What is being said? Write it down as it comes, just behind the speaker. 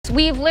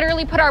We've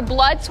literally put our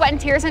blood, sweat,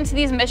 and tears into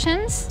these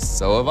missions.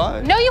 So have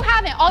I. No, you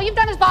haven't. All you've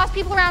done is boss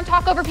people around,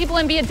 talk over people,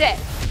 and be a dick.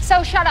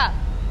 So shut up.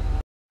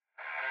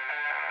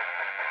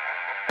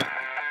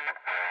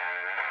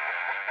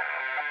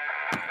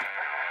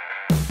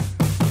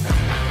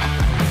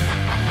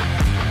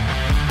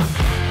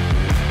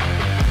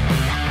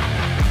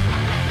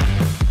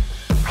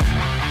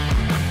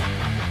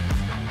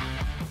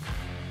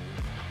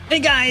 Hey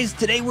guys,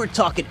 today we're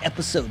talking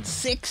episode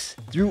 6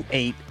 through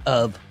 8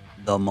 of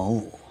The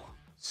Mole.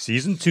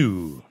 Season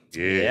 2.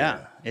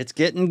 Yeah. It's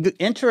getting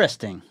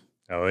interesting.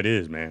 Oh, it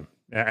is, man.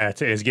 It's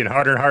getting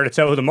harder and harder to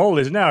tell who the mole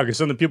is now because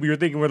some of the people you're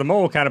thinking were the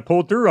mole kind of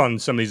pulled through on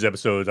some of these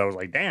episodes. I was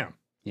like, damn.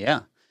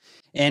 Yeah.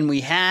 And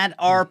we had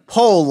our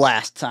poll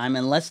last time,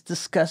 and let's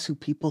discuss who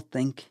people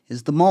think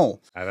is the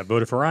mole. I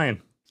voted for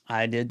Ryan.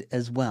 I did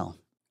as well.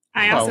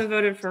 I also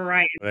voted for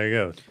Ryan. There you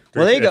go.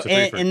 Well, there you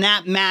go. And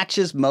that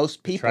matches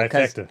most people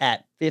because Trifecta.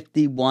 at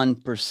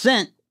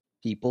 51%,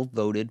 people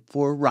voted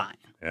for Ryan.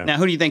 Yeah. Now,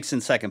 who do you think's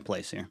in second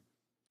place here?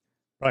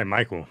 Probably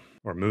Michael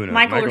or Muna.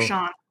 Michael or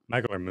Sean.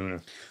 Michael or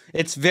Muna.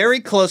 It's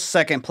very close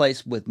second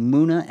place with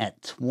Muna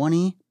at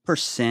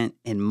 20%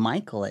 and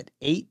Michael at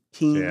 18%.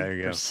 Yeah, there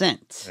you go. Yeah,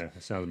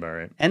 that sounds about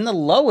right. And the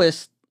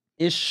lowest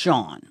is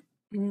Sean.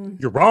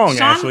 You're wrong,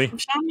 Ashley.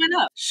 Sean went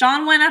up.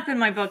 Sean went up in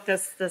my book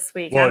this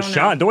week. Well,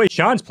 Sean, the way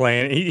Sean's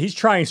playing, he's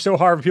trying so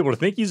hard for people to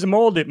think he's a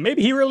mole that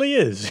maybe he really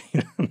is.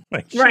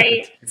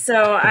 Right.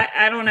 So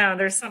I don't know.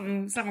 There's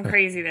something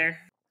crazy there.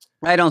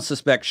 I don't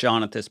suspect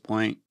Sean at this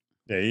point.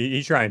 Yeah,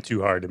 he's trying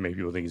too hard to make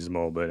people think he's a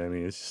mole, but I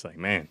mean, it's just like,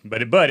 man.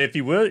 But if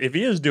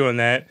he is doing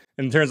that,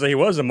 and it turns out he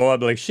was a mole, I'd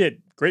be like, shit,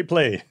 great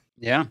play.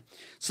 Yeah.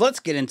 So let's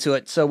get into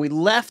it. So we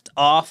left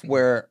off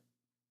where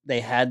they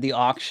had the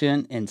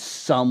auction and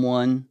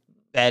someone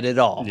bet it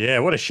all. Yeah,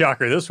 what a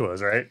shocker this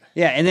was, right?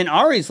 Yeah, and then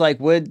Ari's like,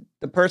 would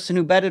the person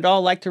who bet it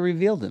all like to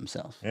reveal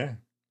themselves? Yeah.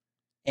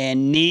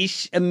 And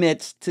Neesh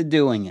admits to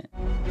doing it.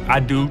 I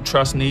do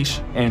trust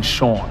Neesh and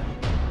Sean.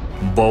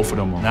 Both of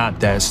them are not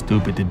that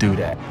stupid to do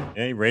that.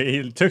 Yeah,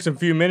 he took some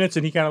few minutes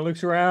and he kind of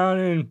looks around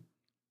and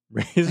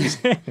raises his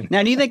hand.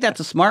 Now, do you think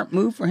that's a smart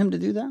move for him to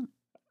do that?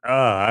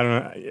 I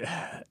don't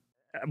know.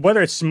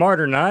 Whether it's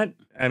smart or not,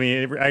 I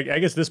mean, I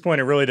guess at this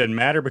point it really doesn't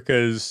matter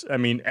because, I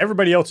mean,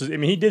 everybody else is, I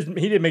mean, he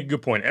did make a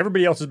good point.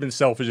 Everybody else has been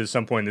selfish at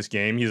some point in this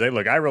game. He's like,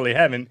 look, I really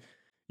haven't,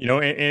 you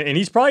know, and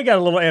he's probably got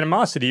a little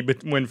animosity,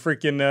 but when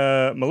freaking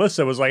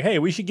Melissa was like, hey,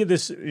 we should give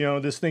this, you know,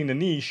 this thing to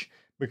Neesh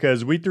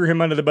because we threw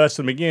him under the bus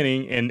in the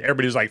beginning and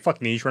everybody was like, fuck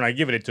Neesh, we're not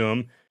giving it to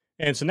him.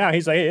 And so now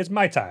he's like, hey, it's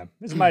my time.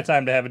 It's my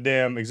time to have a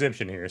damn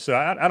exemption here. So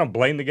I don't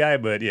blame the guy,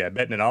 but yeah,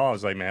 betting it all, I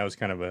was like, man, that was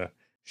kind of a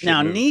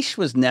Now, move. Neesh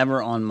was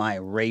never on my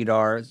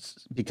radar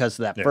because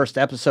of that first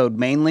episode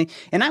mainly,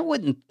 and I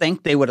wouldn't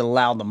think they would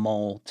allow the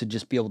mole to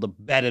just be able to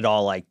bet it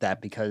all like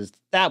that because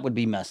that would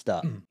be messed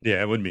up. Yeah,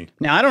 it would be.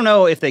 Now, I don't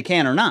know if they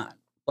can or not,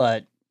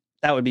 but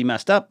that would be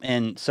messed up,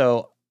 and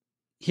so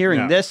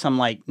hearing this, I'm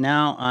like,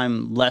 now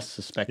I'm less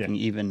suspecting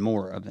even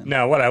more of him.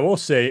 Now, what I will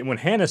say, when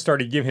Hannah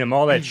started giving him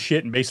all that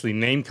shit and basically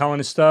name calling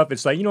his stuff,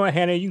 it's like, you know what,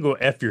 Hannah, you can go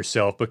F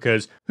yourself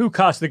because who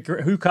cost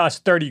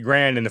 30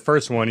 grand in the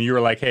first one? And you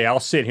were like, hey, I'll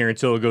sit here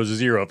until it goes to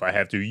 0 if I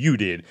have to. You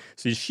did.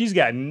 See, she's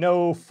got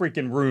no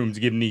freaking room to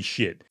give me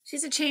shit.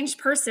 She's a changed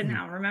person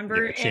now,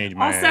 remember? Yeah, change and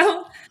my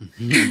also,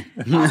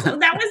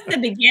 that was the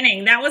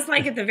beginning. That was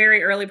like at the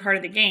very early part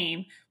of the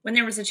game when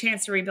there was a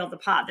chance to rebuild the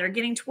pot. They're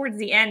getting towards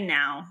the end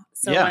now.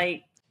 So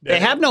like, they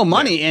have no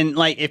money, and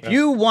like if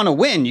you want to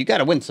win, you got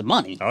to win some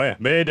money. Oh yeah,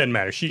 but it doesn't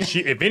matter. She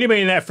if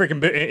anybody in that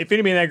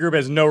group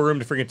has no room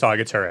to freaking talk,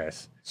 it's her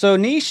ass. So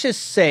Neesh is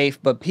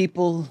safe, but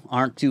people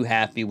aren't too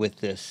happy with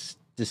this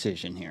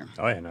decision here.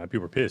 Oh yeah, no,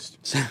 people are pissed.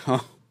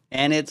 So,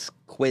 and it's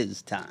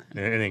quiz time.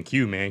 And then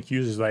Q, man,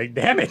 Q's is like,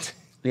 damn it.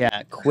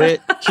 Yeah,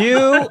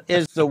 Q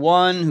is the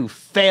one who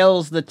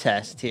fails the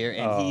test here,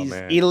 and he's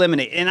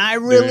eliminated. And I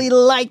really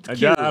liked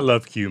Q. I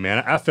love Q,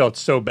 man. I felt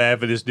so bad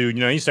for this dude.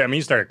 You know, he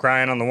started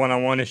crying on the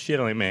one-on-one and shit.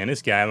 I'm like, man,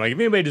 this guy, like, if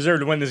anybody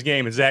deserved to win this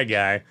game, it's that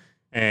guy.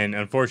 And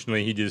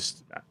unfortunately, he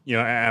just, you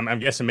know, I'm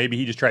guessing maybe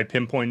he just tried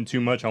pinpointing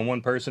too much on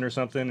one person or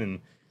something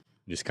and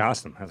just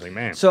cost him. I was like,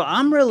 man. So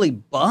I'm really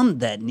bummed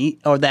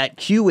that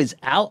Q is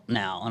out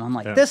now, and I'm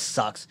like, this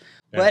sucks.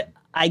 But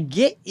I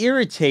get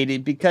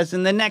irritated because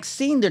in the next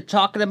scene, they're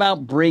talking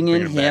about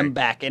bringing him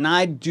back. And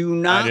I do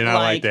not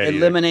like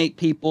eliminate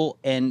people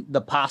and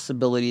the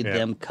possibility of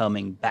them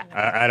coming back.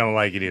 I don't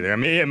like it either. I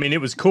mean,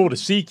 it was cool to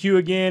see Q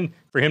again,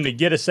 for him to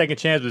get a second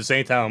chance, but at the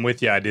same time, I'm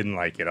with you. I didn't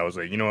like it. I was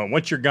like, you know what?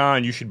 Once you're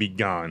gone, you should be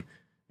gone.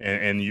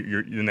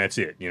 And that's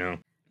it, you know?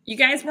 You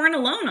guys weren't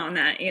alone on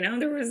that. You know,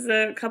 there was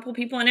a couple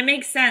people, and it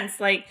makes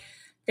sense. Like,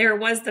 there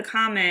was the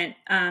comment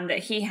that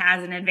he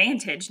has an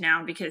advantage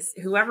now because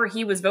whoever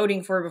he was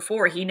voting for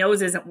before, he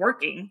knows isn't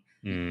working.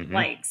 Mm-hmm.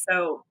 Like,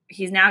 so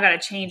he's now got to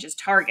change his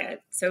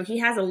target. So he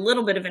has a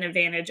little bit of an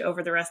advantage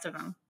over the rest of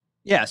them.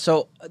 Yeah,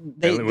 so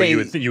you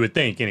would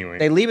think anyway.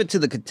 They leave it to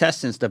the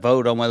contestants to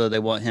vote on whether they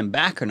want him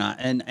back or not.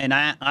 And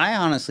I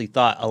honestly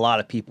thought a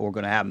lot of people were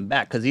going to have him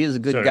back because he is a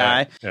good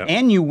guy,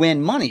 and you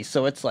win money.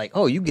 So it's like,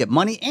 oh, you get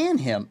money and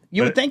him.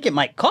 You would think it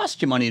might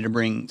cost you money to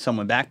bring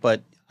someone back,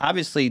 but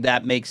obviously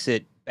that makes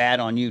it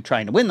bad on you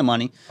trying to win the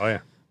money. Oh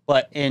yeah.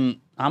 But I'm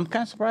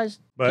kind of surprised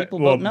people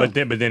don't know. But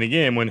then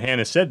again, when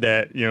Hannah said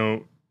that, you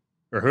know,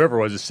 or whoever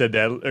it was that said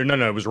that, or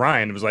no, it was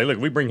Ryan. It was like, look,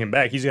 we bring him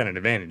back, he's got an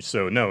advantage.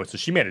 So no, so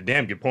she made a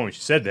damn good point when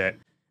she said that.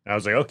 And I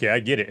was like, okay, I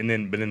get it.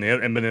 But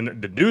then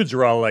the dudes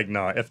are all like,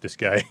 nah, F this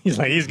guy. He's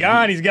like, he's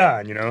gone,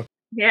 you know?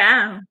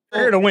 Yeah. We're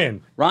here to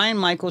win. Ryan,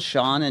 Michael,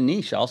 Sean, and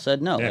Neesh all said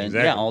no. Yeah, and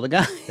exactly. all the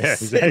guys. Yeah,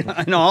 exactly.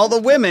 And all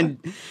the women,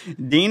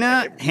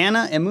 Dina,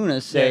 Hannah, and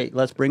Muna say,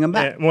 let's bring him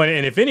back. Well,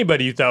 and if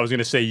anybody you thought was going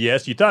to say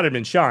yes, you thought it'd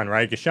been Sean,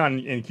 right? Because Sean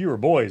and Q are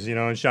boys, you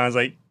know? And Sean's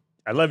like,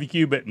 I love you,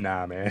 Q, but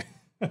nah, man.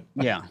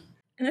 Yeah.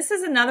 And this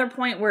is another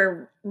point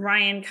where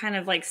Ryan kind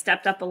of like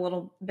stepped up a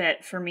little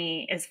bit for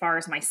me as far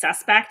as my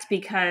suspect,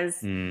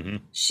 because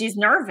she's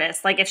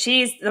nervous. Like if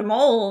she's the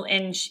mole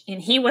and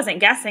he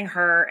wasn't guessing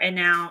her, and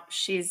now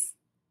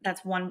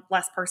that's one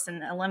less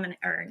person eliminate,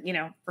 or you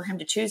know, for him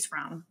to choose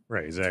from,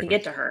 right? Exactly. To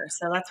get to her.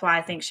 So that's why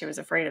I think she was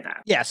afraid of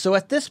that. Yeah. So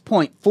at this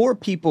point, 4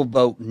 people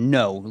vote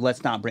no.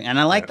 Let's not bring. And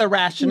I like the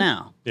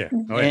rationale. Yeah.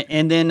 Oh, yeah.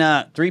 And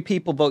then 3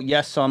 people vote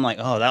yes. So I'm like,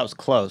 oh, that was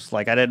close.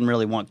 Like I didn't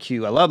really want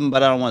Q. I love him,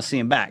 but I don't want to see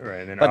him back.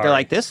 Right. But they're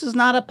like, this is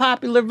not a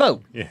popular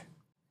vote. Yeah.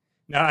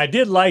 Now I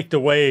did like the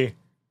way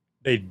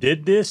they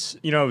did this.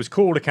 You know, it was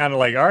cool to kind of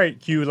like, all right,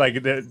 Q,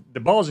 like the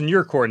ball's in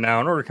your court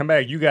now. In order to come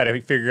back, you got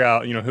to figure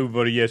out, you know, who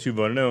voted yes, who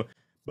voted no.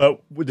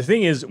 But the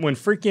thing is, when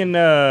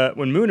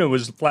Muna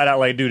was flat out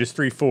like, dude, it's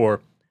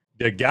 3-4,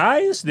 the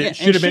guys that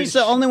should have been. She's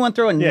the only one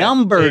throwing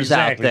numbers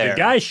out there. The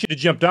guys should have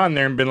jumped on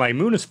there and been like,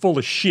 Muna's full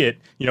of shit.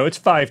 You know, it's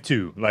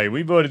 5-2. Like,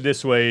 we voted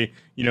this way,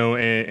 you know,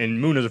 and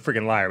Muna's a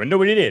freaking liar. But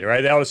nobody did,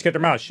 right? They all just kept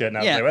their mouths shut. And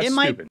I was like, that's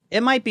stupid.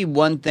 It might be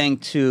one thing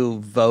to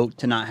vote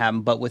to not have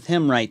him, but with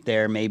him right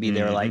there, maybe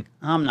they're like,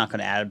 I'm not going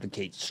to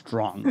advocate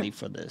strongly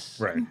for this.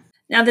 Right.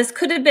 Now, this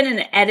could have been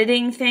an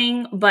editing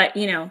thing, but,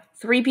 you know,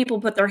 3 people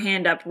put their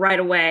hand up right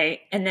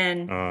away, and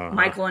then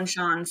Michael and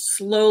Sean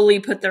slowly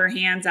put their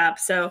hands up.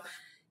 So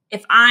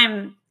if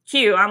I'm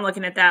Q, I'm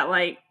looking at that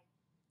like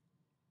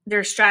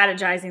they're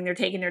strategizing, they're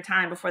taking their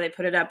time before they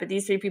put it up. But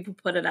these 3 people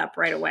put it up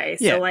right away.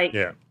 So, like...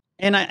 Yeah.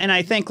 And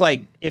I think,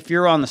 like, if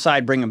you're on the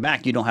side bringing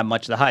back, you don't have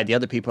much to hide. The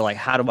other people are like,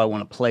 how do I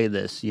want to play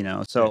this, you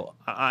know? So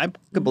I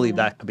could believe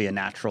that could be a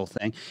natural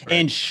thing. Right.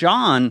 And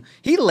Sean,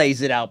 he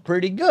lays it out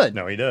pretty good.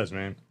 No, he does,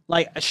 man.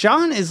 Like,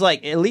 Sean is,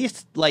 like, at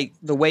least, like,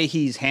 the way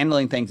he's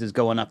handling things is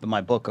going up in my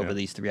book over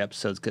these 3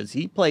 episodes, because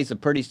he plays a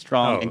pretty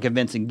strong and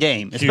convincing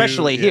game,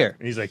 especially here.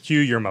 He's like, Q,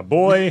 you're my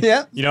boy.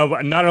 Yeah. You know,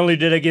 not only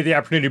did I get the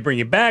opportunity to bring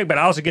you back, but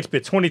I also get to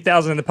put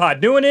 20,000 in the pot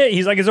doing it.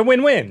 He's like, it's a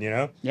win-win, you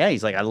know? Yeah,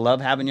 he's like, I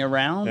love having you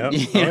around.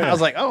 Yep. I was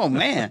like, oh,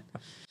 man.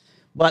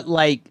 But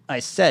like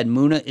I said,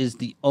 Muna is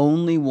the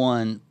only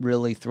one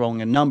really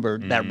throwing a number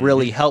that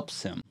really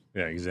helps him.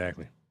 Yeah,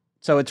 exactly.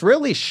 So it's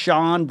really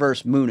Sean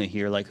versus Muna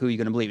here, like who are you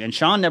going to believe? And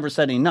Sean never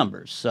said any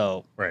numbers,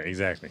 so right,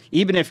 exactly.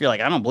 Even if you're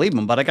like, I don't believe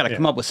him, but I got to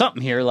come up with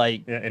something here,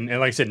 like and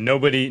like I said,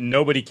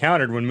 nobody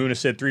countered when Muna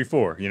said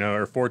 3-4, you know,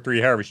 or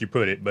 4-3, however she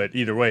put it. But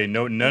either way,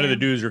 none of the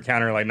dudes were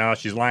countering like, no,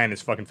 she's lying.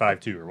 It's fucking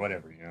 5-2 or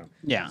whatever, you know.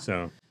 Yeah.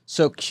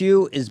 So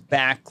Q is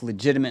back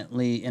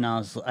legitimately, and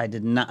I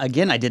did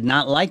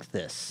not like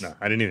this. No,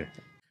 I didn't either.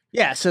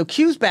 Yeah, so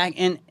Q's back,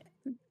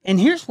 and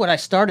here's what I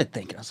started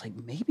thinking. I was like,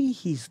 maybe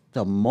he's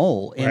the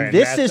mole. And right,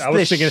 this is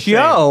the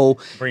show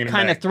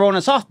kind of throwing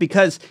us off,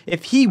 because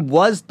if he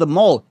was the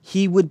mole,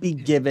 he would be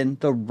given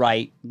the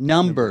right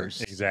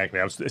numbers. Exactly.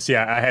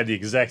 I had the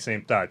exact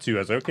same thought, too. I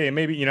was like, okay,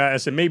 maybe, you know, I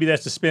said, maybe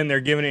that's the spin they're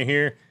giving it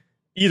here.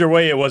 Either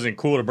way, it wasn't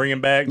cool to bring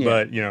him back,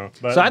 but, you know,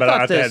 but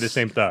I had the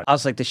same thought. I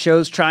was like, the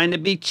show's trying to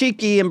be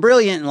cheeky and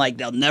brilliant, and like,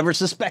 they'll never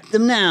suspect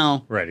him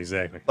now. Right,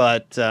 exactly.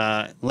 But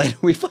later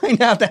we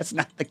find out that's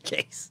not the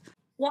case.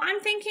 Well,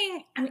 I'm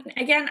thinking, I mean,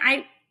 again,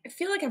 I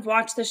feel like I've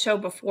watched the show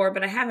before,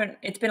 but I haven't,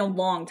 it's been a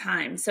long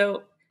time.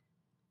 So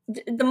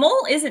the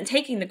mole isn't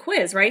taking the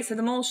quiz, right? So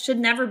the mole should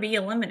never be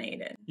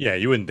eliminated. Yeah,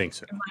 you wouldn't think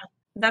so.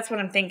 That's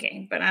what I'm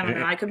thinking, but I don't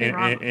know. I could be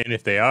wrong. And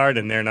if they are,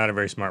 then they're not a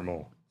very smart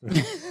mole.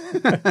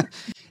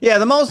 Yeah,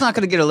 the mole's not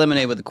going to get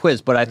eliminated with the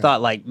quiz, but I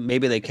thought like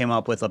maybe they came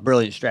up with a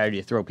brilliant strategy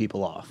to throw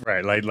people off.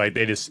 Right, like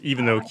they just,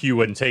 even though Q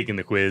wasn't taking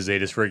the quiz, they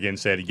just friggin'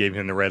 said he gave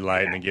him the red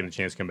light and then gave him a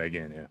chance to come back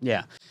in.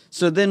 Yeah.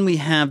 So then we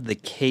have the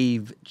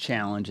cave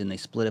challenge, and they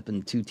split up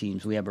into 2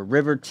 teams. We have a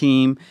river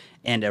team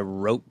and a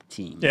rope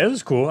team. Yeah, this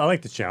is cool. I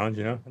like the challenge.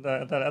 You know,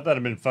 I thought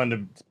it'd been fun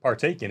to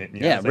partake in it. You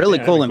know? Yeah, really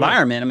cool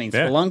environment. I mean,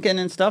 spelunking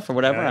and stuff or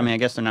whatever. I mean, I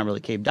guess they're not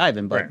really cave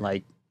diving, but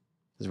like,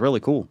 it's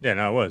really cool. Yeah,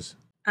 no, it was.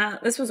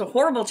 This was a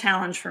horrible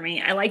challenge for me.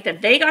 I like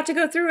that they got to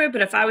go through it,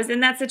 but if I was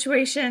in that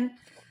situation,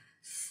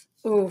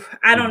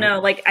 I don't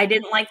know. Like, I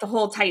didn't like the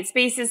whole tight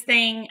spaces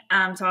thing.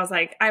 So I was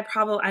like, I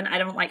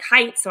don't like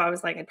height. So I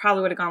was like, I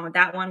probably would have gone with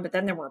that one. But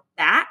then there were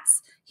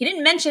bats. He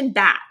didn't mention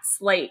bats.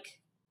 Like,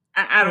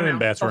 I don't know.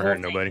 Bats weren't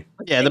hurting nobody.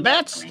 Yeah, the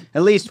bats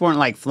at least weren't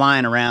like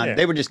flying around. Yeah.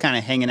 They were just kind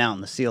of hanging out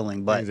in the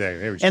ceiling. But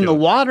exactly. And the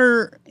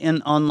water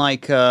on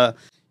like the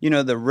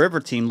river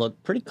team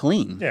looked pretty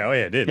clean. Yeah, oh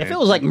yeah, it did. If it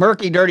was like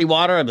murky, dirty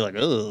water, I'd be like,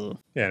 ugh.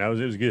 Yeah, no,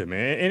 it was good,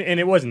 man. And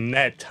it wasn't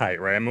that tight,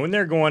 right? I mean, when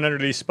they're going under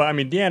these spots, I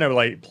mean, Deanna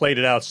like played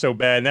it out so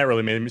bad, and that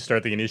really made me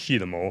start thinking, is she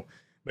the mole?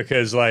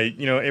 Because like,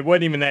 it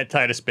wasn't even that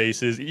tight of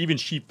spaces. Even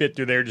she fit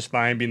through there just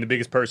fine, being the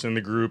biggest person in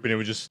the group, and it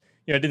was just,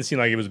 it didn't seem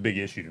like it was a big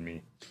issue to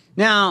me.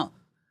 Now,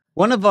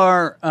 one of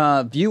our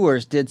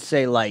viewers did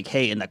say, like,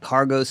 hey, in the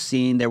cargo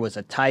scene, there was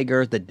a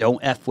tiger that don't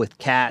F with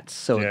cats,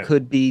 so it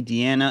could be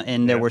Deanna.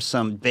 And there were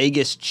some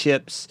Vegas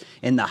chips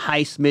in the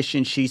heist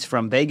mission. She's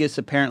from Vegas,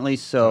 apparently.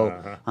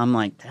 So I'm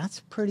like, that's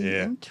pretty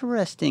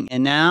interesting.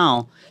 And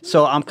now,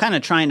 so I'm kind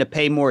of trying to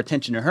pay more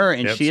attention to her.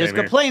 And she is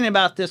complaining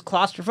about this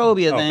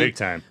claustrophobia thing. Big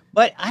time.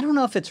 But I don't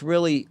know if it's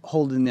really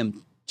holding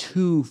them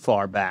too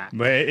far back.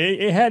 But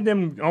it had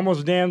them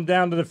almost down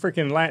to the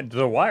freaking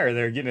the wire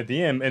there getting at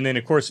the end. And then,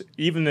 of course,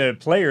 even the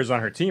players on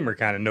her team are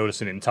kind of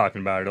noticing it and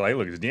talking about it. Like,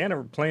 look, is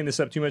Deanna playing this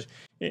up too much?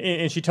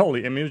 And she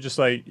totally, I mean, it was just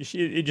like,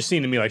 it just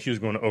seemed to me like she was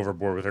going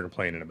overboard with her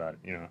complaining about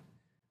it,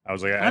 I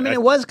was like, I mean,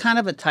 it was kind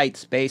of a tight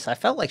space. I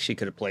felt like she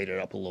could have played it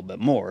up a little bit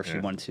more if she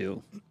wanted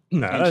to.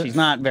 No, and she's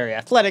not very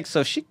athletic,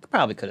 so she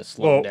probably could have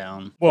slowed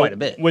down quite a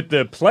bit. With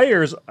the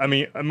players, I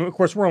mean, of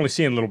course, we're only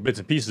seeing little bits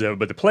and pieces of it,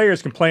 but the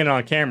players complaining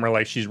on camera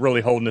like she's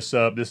really holding this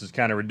up. This is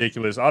kind of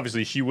ridiculous.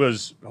 Obviously, she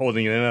was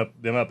holding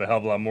them up a hell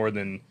of a lot more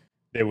than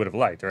they would have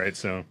liked, right?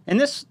 So,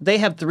 and they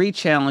have 3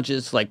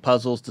 challenges, like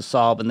puzzles to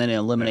solve, and then it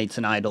eliminates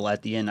an idol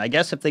at the end. I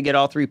guess if they get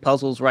all 3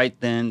 puzzles right,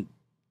 then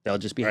they'll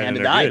just be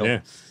handed the idol.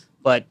 Good,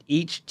 but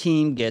each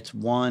team gets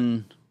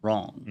 1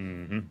 wrong.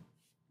 Mm-hmm.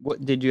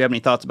 What did you have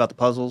any thoughts about the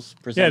puzzles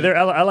presented?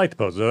 Yeah, I like the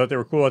puzzles. I thought they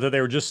were cool. I thought they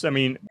were just,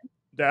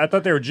 I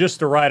thought they were just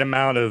the right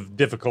amount of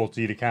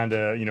difficulty to kind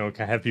of,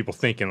 have people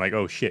thinking like,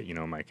 oh shit,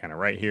 am I kind of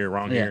right here,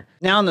 wrong here?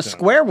 Now on the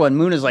square one,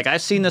 Moon is like,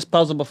 I've seen this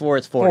puzzle before.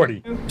 It's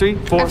 40. 2, 3,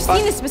 4, 5. I've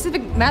seen a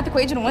specific math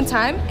equation one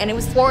time, and it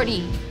was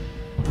 40.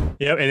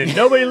 Yep, and then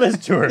nobody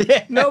listened to her.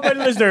 Nobody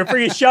listened to her.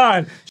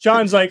 Freaking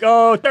Sean's like,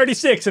 oh,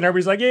 36. And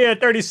everybody's like, yeah,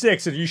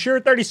 36. And you sure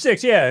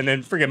 36? Yeah. And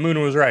then freaking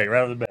Moon was right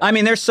off the bat. I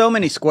mean, there's so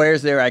many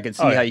squares there. I could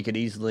see how you could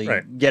easily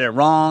get it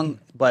wrong.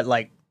 But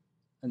like,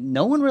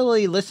 no one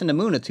really listened to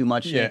Muna too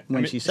much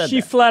when she said that. She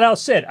flat out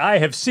said, I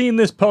have seen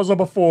this puzzle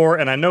before,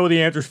 and I know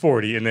the answer's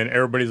 40. And then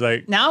everybody's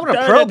like... Now I would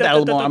have probed that a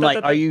little more. I'm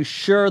like, are you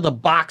sure the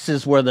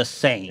boxes were the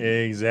same?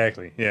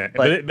 Exactly, yeah.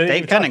 But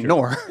they kind of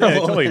ignore her. Yeah, they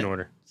totally ignored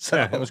her. So.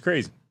 Yeah, it was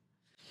crazy.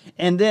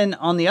 And then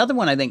on the other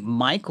one, I think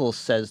Michael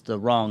says the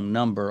wrong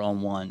number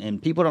on one, and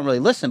people don't really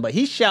listen, but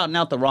he's shouting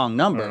out the wrong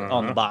number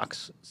on the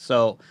box.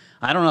 So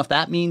I don't know if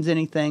that means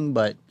anything,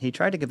 but he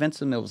tried to convince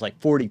them it was like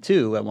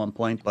 42 at one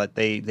point, but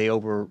they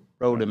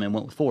overrode him and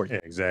went with 40.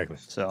 Yeah, exactly.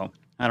 So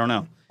I don't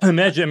know.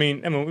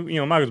 Imagine,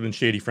 Michael's been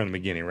shady from the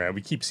beginning, right?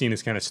 We keep seeing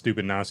this kind of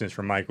stupid nonsense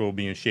from Michael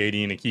being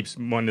shady, and it keeps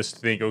wanting us to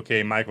think,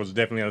 okay, Michael's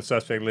definitely on the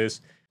suspect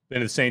list.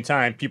 Then at the same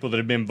time, people that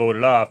have been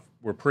voted off,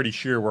 we're pretty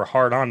sure we're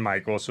hard on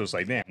Michael. So it's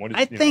like, damn, what is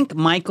I think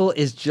Michael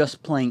is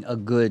just playing a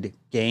good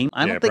game.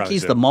 I don't think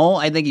he's the mole.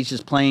 I think he's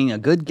just playing a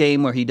good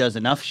game where he does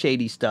enough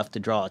shady stuff to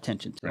draw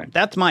attention to him.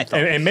 That's my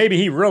thought. And maybe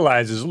he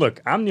realizes, look,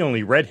 I'm the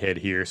only redhead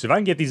here. So if I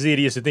can get these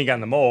idiots to think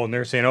I'm the mole and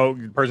they're saying, oh,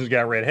 the person's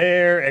got red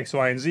hair, X,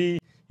 Y, and Z,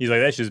 he's like,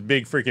 that's just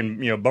big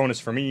freaking bonus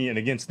for me and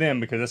against them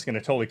because that's going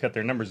to totally cut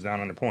their numbers down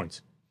on their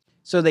points.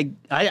 So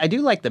I do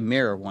like the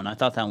mirror one. I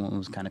thought that one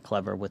was kind of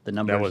clever with the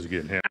numbers. That was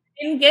good. Yeah.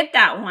 I didn't get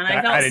that one. I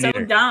felt so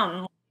either.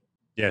 Dumb.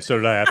 Yeah, so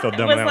did I. I felt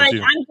dumb with that one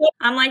too.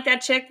 I'm like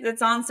that chick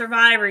that's on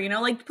Survivor,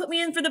 like put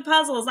me in for the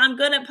puzzles. I'm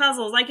good at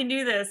puzzles. I can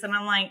do this. And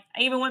I'm like,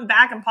 I even went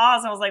back and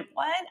paused and I was like,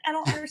 what? I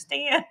don't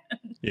understand.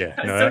 Yeah.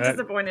 I was so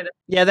disappointed.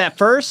 Yeah, the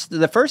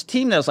first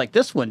team that was like,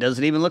 this one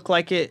doesn't even look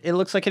like it. It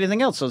looks like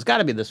anything else. So it's got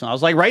to be this one. I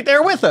was like right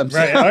there with them.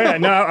 Right. Oh, yeah.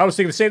 No, I was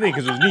thinking the same thing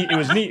because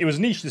it was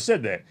Neesh that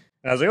said that.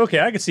 And I was like, okay,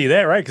 I can see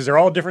that, right? Because they're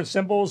all different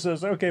symbols. So I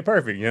was like, okay,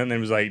 perfect. And then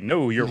it was like,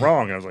 no, you're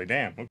wrong. And I was like,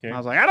 damn, okay. I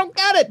was like, I don't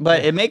get it.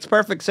 But it makes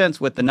perfect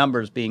sense with the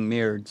numbers being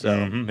mirrored. So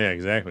yeah,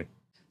 exactly.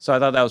 So I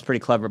thought that was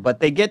pretty clever.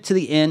 But they get to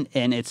the end,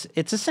 and it's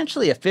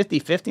essentially a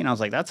 50-50. And I was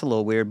like, that's a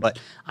little weird. But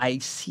I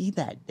see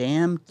that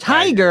damn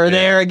tiger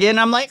there again.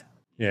 I'm like...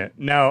 Yeah.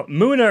 Now,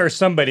 Muna or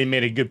somebody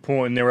made a good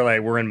point, and they were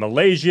like, we're in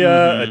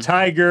Malaysia, a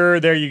tiger,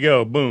 there you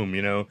go, boom,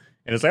 And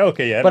it's like,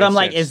 okay, yeah. But I'm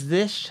like, is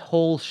this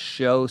whole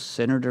show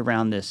centered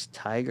around this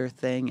tiger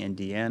thing? And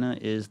Deanna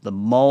is the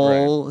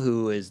mole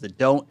who is the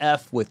don't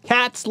F with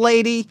cats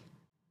lady?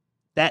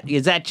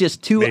 Is that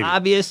just too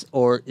obvious,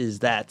 or is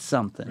that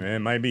something? It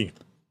might be.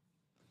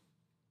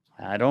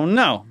 I don't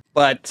know.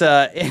 But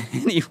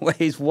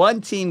anyways,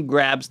 one team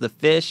grabs the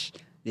fish,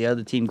 the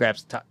other team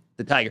grabs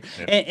the tiger.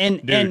 Yeah.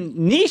 And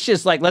Neesh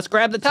is like, let's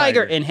grab the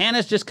tiger. And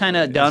Hannah's just kind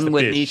of done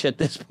with Neesh at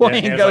this point.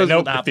 And goes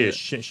like, nope, the fish.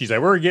 She's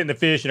like, we're getting the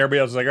fish. And everybody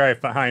else is like, all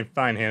right,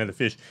 fine, Hannah, the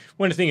fish.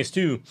 One of the things,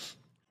 too,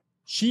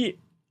 she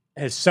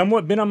has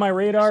somewhat been on my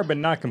radar, but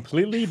not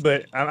completely.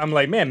 But I'm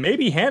like, man,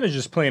 maybe Hannah's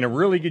just playing a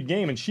really good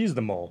game and she's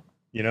the mole.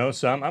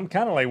 So I'm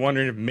kind of like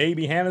wondering if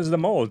maybe Hannah's the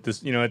mole at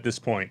this, at this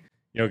point.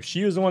 You know,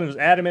 she was the one that was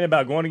adamant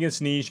about going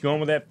against Neesh, going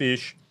with that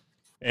fish,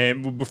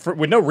 and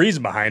with no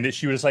reason behind it,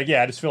 she was just like,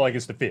 yeah, I just feel like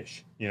it's the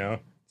fish, you know?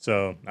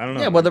 So, I don't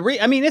know. Yeah, well,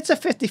 I mean, it's a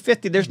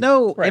 50-50. There's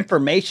no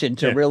information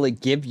to really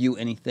give you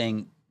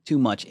anything too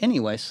much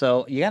anyway,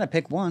 so you got to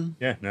pick one.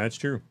 Yeah, no, that's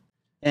true.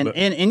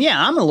 And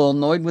yeah, I'm a little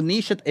annoyed with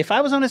Neesh. If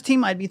I was on his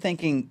team, I'd be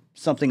thinking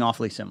something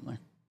awfully similar.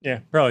 Yeah,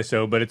 probably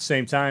so. But at the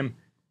same time,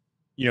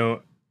 you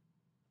know,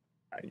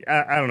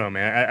 I don't know,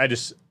 man. I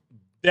just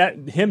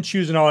him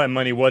choosing all that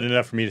money wasn't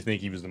enough for me to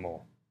think he was the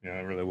mole. You know,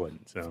 it really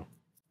wasn't. So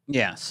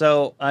yeah.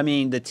 So I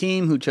mean, the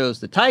team who chose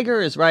the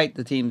tiger is right.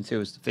 The team who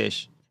chose the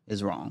fish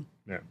is wrong.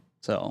 Yeah.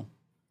 So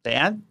they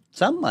add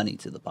some money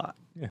to the pot.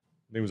 Yeah,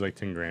 it was like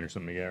 10 grand or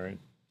something. Yeah, right.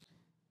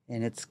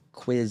 And it's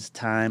quiz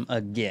time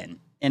again.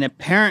 And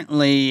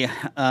apparently,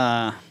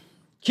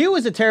 Q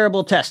is a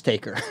terrible test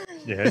taker.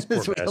 Yeah, this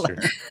poor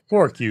bastard.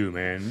 Poor Q,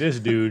 man. This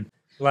dude.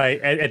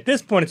 Like at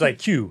this point, it's like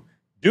Q.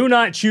 Do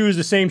not choose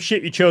the same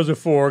shit you chose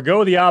before.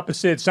 Go the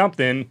opposite,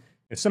 something,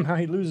 and somehow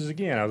he loses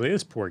again. I was like,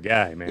 this poor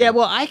guy, man. Yeah,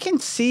 well, I can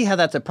see how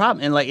that's a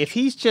problem. And like, if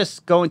he's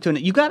just going to,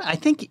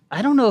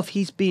 I don't know if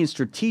he's being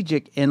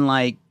strategic in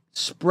like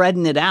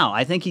spreading it out.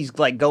 I think he's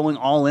like going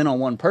all in on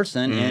one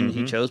person, and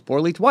he chose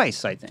poorly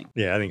twice, I think.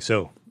 Yeah, I think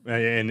so.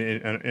 And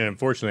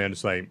unfortunately, I'm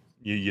just like,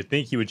 you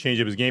think he would change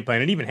up his game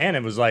plan. And even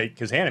Hannah was like,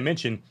 because Hannah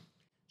mentioned,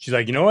 she's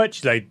like, you know what?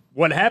 She's like,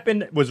 what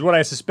happened was what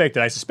I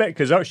suspected. I suspect,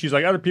 because she's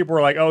like, other people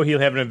were like, oh,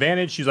 he'll have an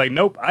advantage. She's like,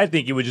 nope, I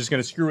think he was just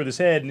going to screw with his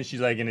head. And she's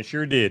like, and it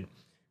sure did.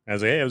 I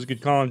was like, hey, it was a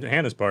good call on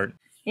Hannah's part.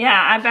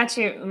 Yeah, I bet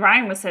you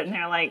Ryan was sitting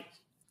there like,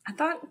 I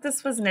thought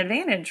this was an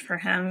advantage for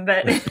him,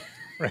 but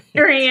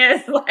here he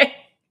is. Like,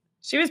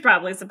 she was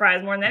probably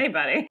surprised more than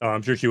anybody. Oh,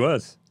 I'm sure she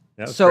was.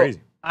 That was crazy.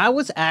 I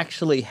was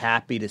actually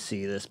happy to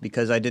see this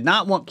because I did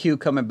not want Q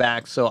coming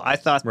back. So I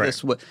thought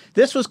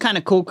this was kind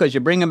of cool because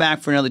you bring him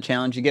back for another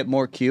challenge, you get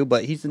more Q,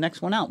 but he's the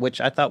next one out, which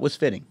I thought was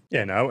fitting.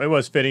 Yeah, no, it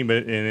was fitting,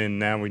 but and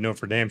now we know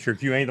for damn sure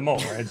Q ain't the mole,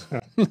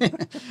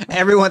 right?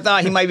 Everyone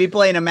thought he might be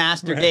playing a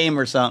master game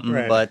or something,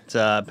 but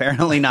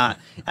apparently not.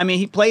 I mean,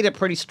 he played it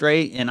pretty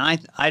straight, and I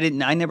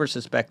never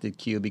suspected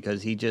Q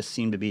because he just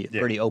seemed to be a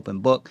pretty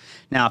open book.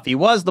 Now, if he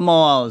was the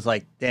mole, I was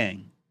like,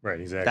 dang. Right,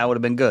 exactly. That would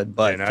have been good,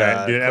 but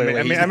I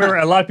remember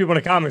a lot of people in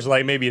the comments were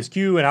like, maybe it's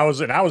Q, and I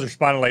was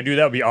responding like, dude,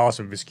 that would be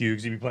awesome if it's Q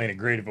because he'd be playing it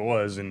great if it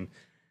was, and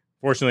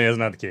fortunately, that's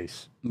not the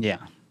case. Yeah.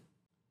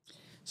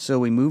 So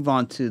we move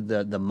on to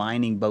the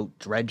mining boat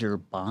dredger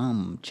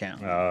bomb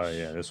challenge. Oh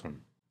yeah, this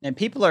one. And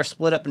people are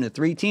split up into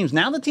 3 teams.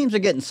 Now the teams are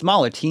getting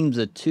smaller, teams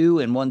of 2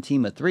 and 1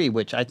 team of 3,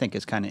 which I think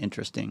is kind of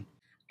interesting.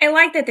 I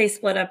like that they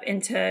split up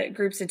into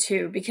groups of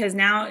 2 because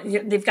now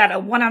they've got a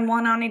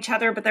one-on-one on each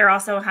other, but they're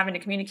also having to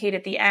communicate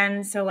at the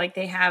end. So like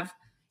they have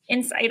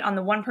insight on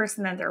the one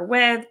person that they're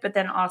with, but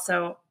then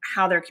also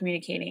how they're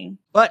communicating.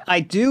 But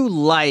I do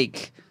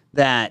like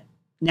that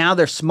now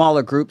they're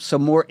smaller groups, so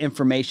more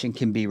information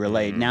can be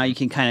relayed. Now you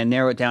can kind of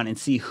narrow it down and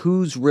see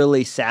who's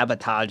really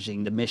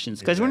sabotaging the missions.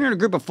 Because when you're in a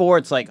group of 4,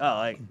 it's like,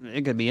 oh,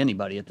 it could be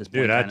anybody at this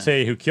point. Dude, I'd tell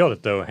you who killed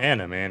it, though.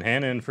 Hannah, man.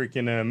 Hannah and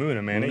freaking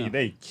Muna, man.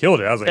 They killed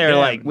it. I was like, they're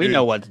like, we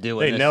know what to do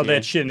with this. They nailed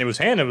that shit. And it was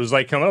Hannah was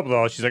like coming up with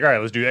all. She's like, all right,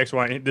 let's do X,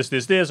 Y,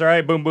 this. All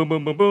right, boom, boom,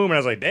 boom, boom, boom. And I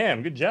was like,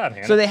 damn, good job,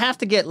 Hannah. So they have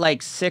to get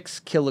like 6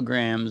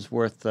 kilograms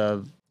worth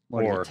of,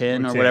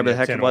 10 or whatever the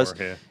heck it was.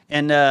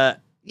 And,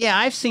 yeah,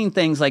 I've seen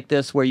things like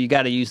this where you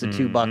got to use the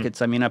 2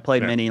 buckets. I mean, I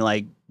played many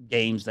like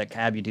games that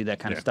have you do that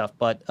kind of stuff.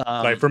 But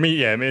like for me,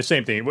 yeah, I mean, the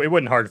same thing. It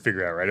wasn't hard to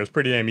figure out, right? It was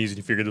pretty damn easy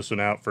to figure this one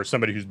out for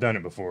somebody who's done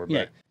it before.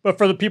 But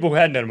for the people who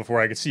hadn't done it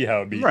before, I could see how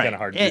it'd be kind of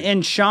hard to do.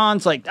 And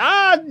Sean's like,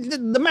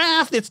 the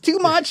math, it's too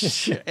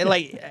much. And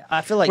like,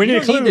 I feel like you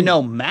don't need to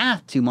know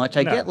math too much.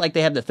 I get like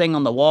they have the thing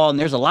on the wall and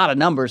there's a lot of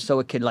numbers, so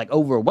it could like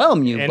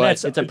overwhelm you.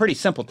 But it's a pretty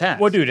simple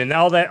task. Well, dude, and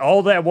all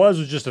that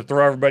was just to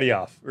throw everybody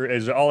off.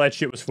 All that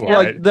shit was for.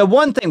 Well, right? The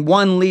one thing,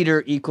 1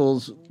 liter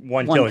equals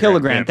 1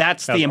 kilogram. Yeah.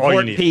 That's the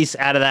important piece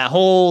out of that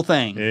whole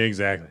thing.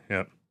 Exactly.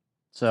 Yep.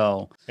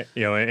 So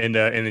and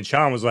then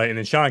Sean was like, and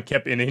then Sean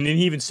kept, and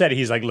he even said it.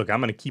 He's like, look, I'm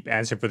gonna keep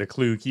answering for the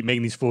clue, keep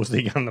making these fools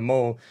think on the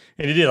mole,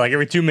 and he did like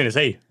every 2 minutes.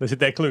 Hey, let's hit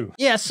that clue.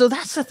 Yeah. So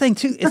that's the thing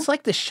too. It's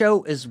like the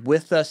show is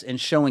with us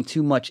and showing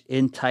too much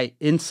insight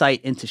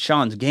into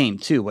Sean's game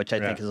too, which I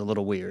think is a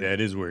little weird. Yeah,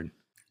 it is weird.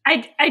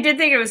 I did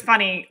think it was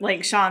funny,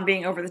 like Sean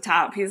being over the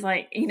top. He's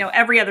like,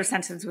 every other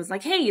sentence was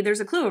like, hey, there's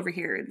a clue over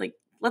here. Like,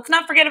 let's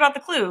not forget about the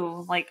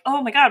clue. Like,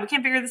 oh my God, we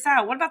can't figure this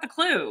out. What about the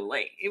clue?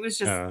 Like, it was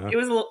just, it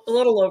was a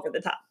little over the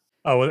top.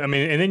 Oh, well, I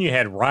mean, and then you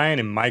had Ryan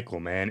and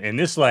Michael, man. And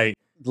this, they're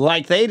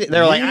like, I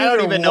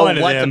don't even know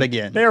what to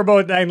begin. They were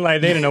both acting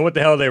like they didn't know what the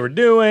hell they were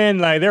doing.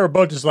 Like, they were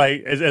both just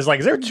like, is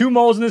there 2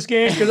 moles in this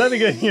game? Because I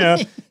think,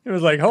 it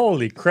was like,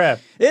 holy crap.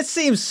 It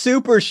seems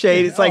super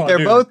shady. It's like they're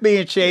both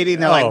being shady.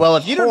 And they're like, well,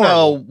 if you don't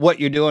know what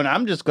you're doing,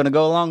 I'm just going to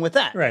go along with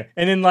that. Right.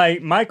 And then,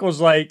 like,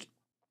 Michael's like,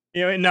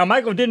 now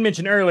Michael did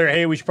mention earlier,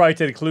 hey, we should probably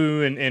take a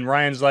clue. And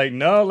Ryan's like,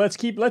 no, let's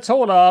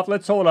hold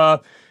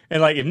off.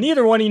 And like, if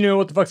neither one of you know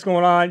what the fuck's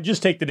going on,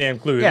 just take the damn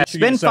clue. Yeah,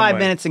 spend 5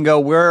 minutes and go,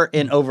 we're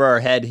in over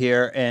our head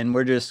here, and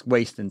we're just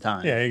wasting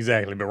time. Yeah,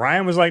 exactly. But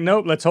Ryan was like,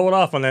 nope, let's hold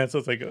off on that. So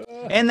it's like,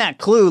 and that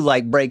clue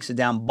like breaks it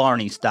down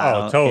Barney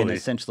style. Oh, totally. And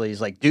essentially,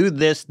 he's like, do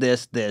this,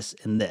 this, this,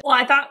 and this. Well,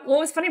 I thought what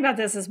was funny about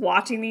this is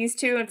watching these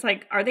two. It's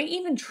like, are they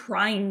even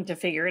trying to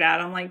figure it out?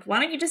 I'm like, why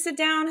don't you just sit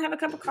down, have a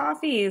cup of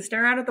coffee,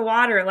 stare out at the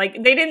water?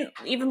 Like, they didn't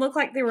even look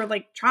like they were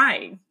like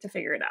trying to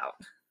figure it out.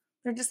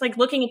 They're just like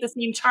looking at the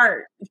same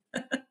chart.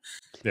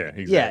 Yeah,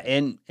 exactly. Yeah,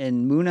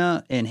 and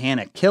Muna and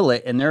Hannah kill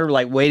it, and they're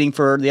like waiting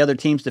for the other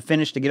teams to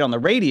finish to get on the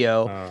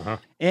radio.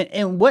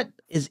 And what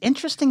is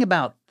interesting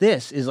about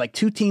this is like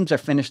 2 teams are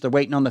finished, they're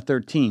waiting on the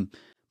third team.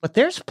 But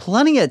there's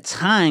plenty of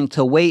time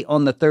to wait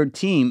on the third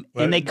team,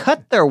 and they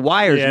cut their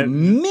wires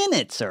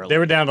minutes early. They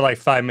were down to like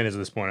 5 minutes at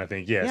this point, I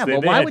think. Yes. Yeah,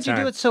 but why would you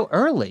do it so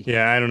early?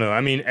 Yeah, I don't know.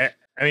 I mean,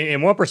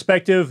 in one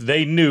perspective,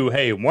 they knew,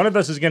 hey, one of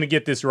us is going to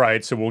get this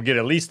right, so we'll get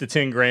at least the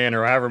 10 grand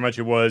or however much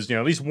it was. You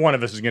know, at least one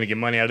of us is going to get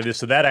money out of this.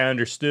 So that I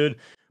understood.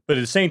 But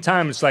at the same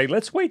time, it's like,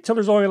 let's wait till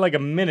there's only like a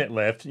minute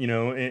left, you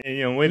know,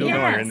 and wait a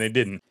little longer, and they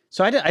didn't.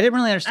 So I didn't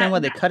really understand why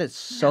they cut it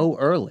so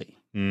early.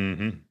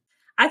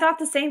 I thought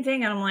the same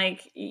thing, and I'm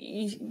like,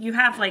 you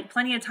have like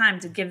plenty of time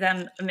to give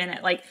them a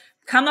minute. Like,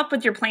 come up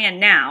with your plan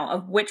now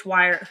of which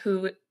wire,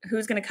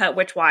 who's going to cut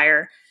which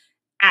wire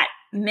at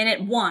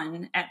minute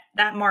 1 at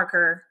that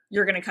marker.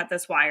 You're going to cut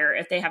this wire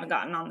if they haven't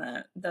gotten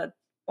on the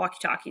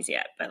walkie-talkies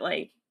yet. But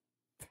like,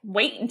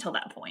 wait until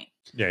that point.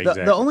 Yeah,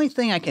 exactly. The only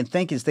thing I can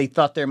think is they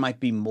thought there might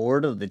be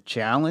more to the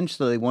challenge,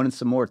 so they wanted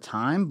some more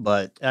time.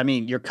 But I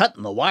mean, you're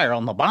cutting the wire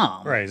on the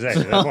bomb. Right,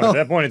 exactly. At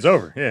that point, it's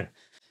over. Yeah.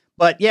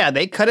 But yeah,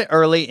 they cut it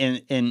early,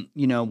 and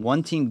you know,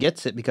 one team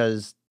gets it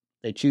because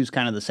they choose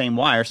kind of the same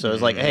wire. So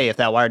it's like, hey, if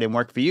that wire didn't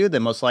work for you,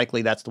 then most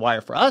likely that's the wire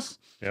for us.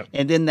 Yep.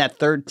 And then that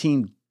third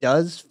team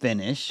does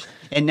finish,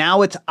 and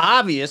now it's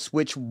obvious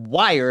which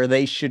wire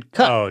they should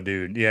cut. Oh,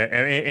 dude, yeah.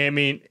 I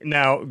mean,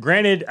 now,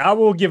 granted, I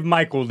will give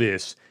Michael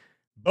this.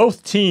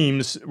 Both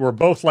teams were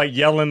both like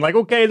yelling, like,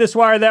 okay, this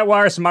wire, that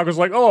wire. So Michael's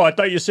like, oh, I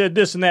thought you said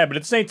this and that. But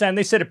at the same time,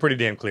 they said it pretty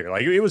damn clear.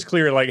 Like, it was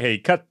clear, like, hey,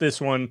 cut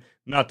this one,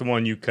 not the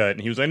one you cut.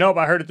 And he was like, nope,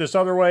 I heard it this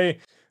other way.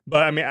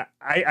 But I mean,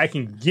 I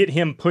can get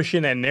him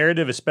pushing that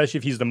narrative, especially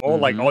if he's the mole.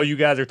 Like, all you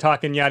guys are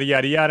talking yada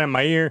yada yada in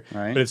my ear.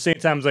 Right. But at the same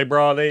time, it's like,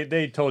 bro,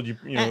 they told you.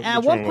 You know,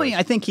 at one point,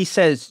 I think he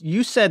says,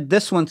 "You said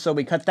this one, so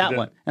we cut that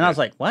one." And I was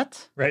like,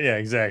 "What?" Right? Yeah,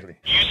 exactly.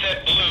 You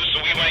said blue,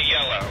 so we went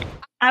yellow.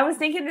 I was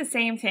thinking the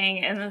same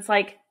thing, and it's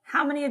like,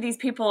 how many of these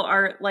people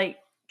are like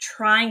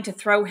trying to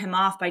throw him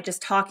off by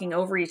just talking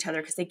over each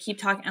other because they keep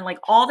talking, and like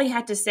all they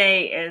had to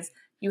say is,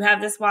 "You have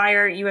this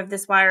wire, you have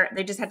this wire."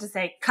 They just had to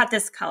say, "Cut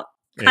this color,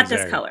 cut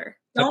this color."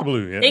 Cut the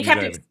blue. Yep, they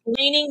kept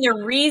explaining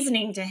their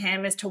reasoning to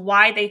him as to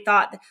why they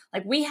thought,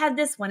 like, we had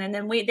this one, and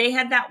then they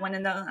had that one,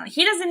 and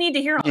he doesn't need to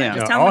hear all that.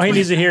 Just tell all him he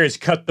needs to hear is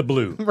cut the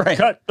blue. Right.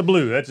 Cut the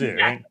blue. That's it.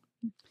 Right?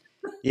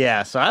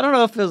 Yeah, so I don't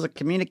know if it was a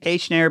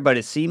communication error, but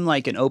it seemed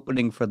like an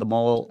opening for the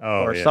mole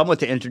or someone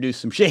to introduce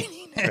some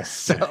shadiness.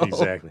 So.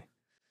 Exactly.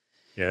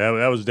 Yeah,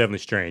 that was definitely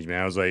strange,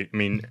 man. I was like, I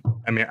mean,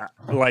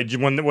 like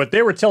when what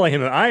they were telling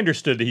him, I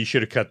understood that he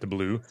should have cut the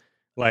blue.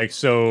 Like,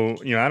 so,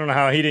 you know, I don't know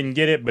how he didn't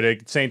get it, but at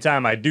the same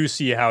time, I do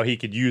see how he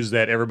could use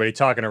that everybody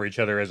talking over each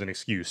other as an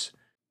excuse.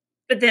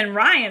 But then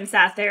Ryan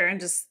sat there and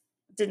just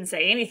didn't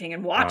say anything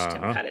and watched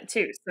him cut it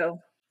too. So,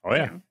 oh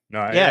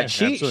yeah,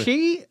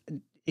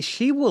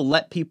 she will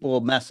let people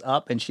mess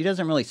up, and she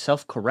doesn't really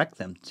self-correct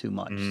them too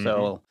much.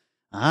 So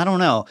I don't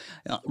know.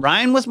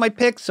 Ryan was my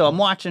pick, so I'm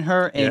watching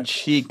her, and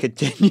she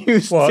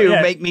continues to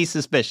make me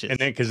suspicious. And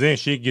then, because then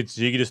she could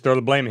just throw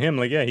the blame at him,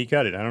 like, yeah, he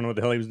cut it. I don't know what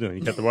the hell he was doing.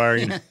 He cut the wire.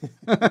 You know?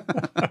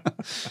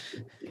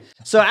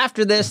 So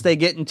after this, they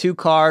get in 2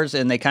 cars,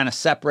 and they kind of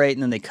separate,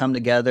 and then they come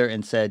together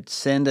and said,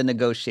 "Send a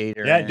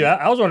negotiator." Yeah, dude,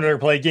 I was wondering to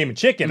play a game of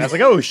chicken. I was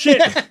like, oh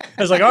shit.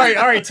 I was like, all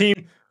right,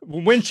 team.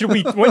 When should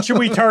we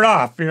turn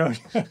off? You know,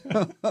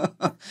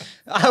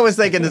 I was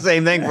thinking the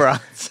same thing for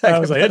us. I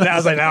was like,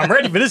 now I'm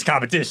ready for this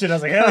competition. I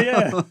was like, hell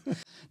yeah.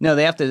 No,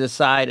 they have to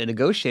decide a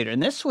negotiator,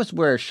 and this was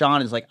where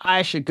Sean is like,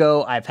 I should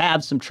go. I've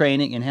had some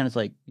training, and Hannah's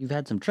like, you've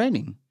had some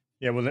training.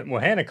 Yeah, well,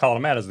 Hannah called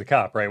him out as the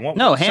cop, right?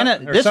 Hannah.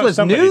 This was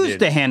news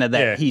to Hannah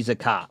that he's a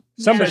cop.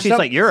 She's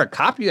like, you're a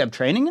cop. You have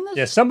training in this?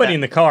 Yeah, somebody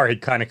in the car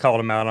had kind of called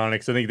him out on it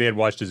because I think they had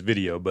watched his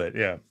video, but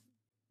yeah.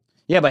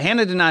 Yeah, but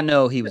Hannah did not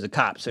know he was a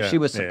cop, so she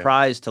was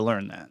surprised to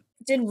learn that.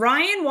 Did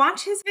Ryan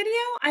watch his video?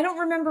 I don't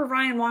remember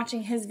Ryan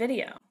watching his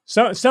video.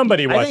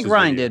 Somebody watched. I think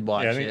Ryan did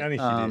watch it. I think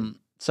she did.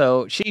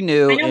 So she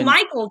knew. I know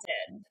Michael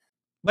did.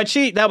 But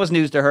that was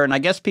news to her, and I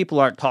guess people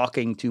aren't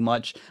talking too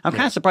much. I'm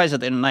kind of surprised at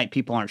the end of the night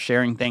people aren't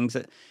sharing things.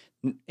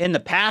 In the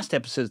past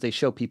episodes, they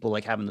show people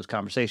like having those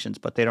conversations,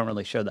 but they don't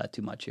really show that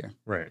too much here.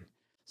 Right.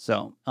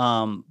 So,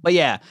 but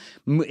yeah,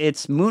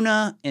 it's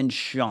Muna and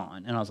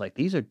Sean. And I was like,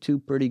 these are 2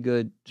 pretty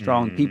good,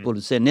 strong people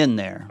to send in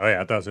there. Oh,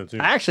 yeah, I thought so too.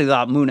 I actually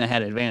thought Muna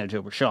had an advantage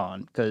over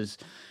Sean because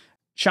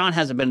Sean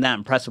hasn't been that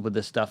impressive with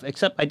this stuff,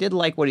 except I did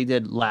like what he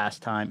did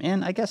last time.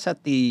 And I guess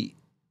at the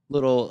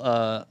little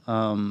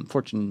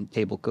fortune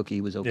table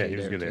cookie was okay. Yeah, he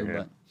was good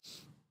there.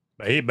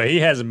 But he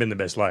hasn't been the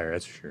best liar,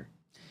 that's for sure.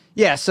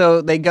 Yeah,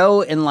 so they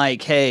go and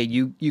like, hey,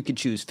 you could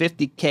choose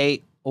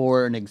 50K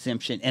or an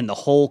exemption, and the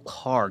whole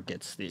car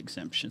gets the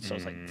exemption. So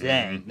it's like,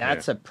 dang,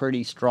 that's a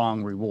pretty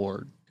strong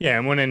reward. Yeah,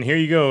 and here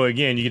you go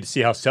again. You get to see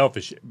how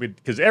selfish,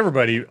 because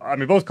everybody. I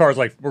mean, both cars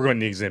like we're going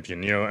the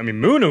exemption. You know, I mean,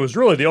 Muna was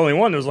really the only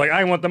one that was like,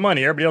 I want the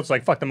money. Everybody else was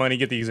like, fuck the money,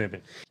 get the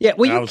exemption. Yeah,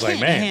 well, you can't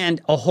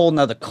hand a whole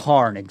nother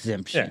car an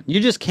exemption. Yeah.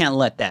 You just can't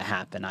let that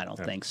happen. I don't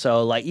think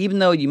so. Like, even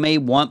though you may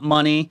want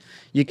money,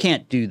 you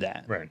can't do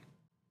that. Right.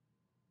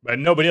 But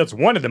nobody else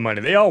wanted the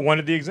money. They all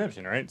wanted the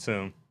exemption, right?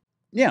 So.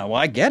 Yeah, well,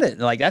 I get it.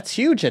 Like, that's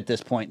huge at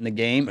this point in the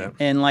game. Yeah.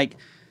 And like,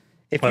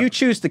 if you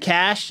choose the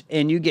cash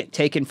and you get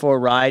taken for a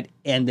ride,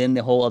 and then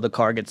the whole other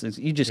car gets,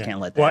 you just can't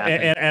let that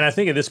happen. And I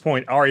think at this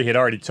point, Ari had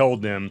already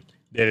told them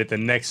that at the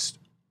next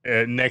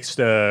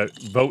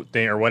vote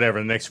thing or whatever,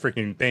 the next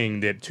freaking thing,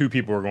 that 2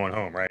 people were going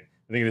home, right?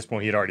 I think at this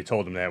point he had already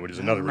told them that, which is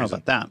another reason.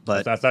 About that,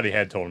 but I thought he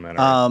had told them that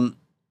already.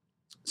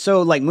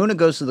 So like Muna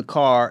goes to the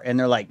car and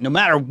they're like, no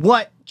matter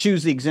what,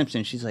 choose the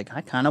exemption. She's like,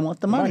 I kind of want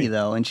the money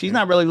though. And she's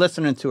not really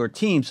listening to her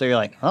team. So you're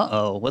like,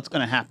 uh-oh, what's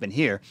going to happen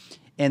here?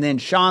 And then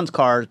Sean's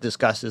car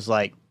discusses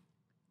like,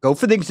 go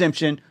for the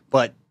exemption,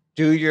 but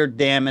do your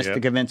damnest to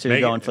convince her you're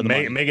going for the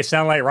money. Make it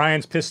sound like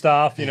Ryan's pissed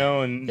off, you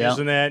know, and this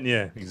and that.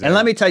 Yeah, exactly. And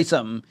let me tell you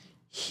something.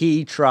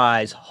 He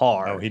tries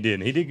hard. Oh, he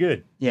did. He did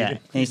good. Yeah, and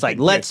he's like,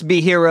 "Let's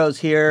be heroes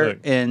here." Look,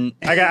 and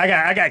I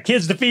got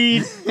kids to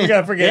feed. You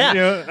gotta forget.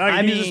 You know,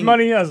 I use this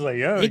money. I was like,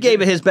 oh, he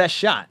gave it his best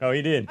shot. Oh,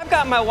 he did. I've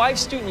got my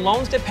wife's student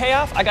loans to pay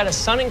off. I got a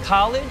son in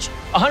college.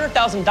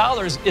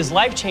 $100,000 is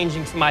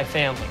life-changing for my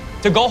family.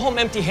 To go home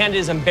empty-handed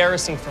is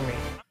embarrassing for me.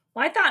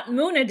 Well, I thought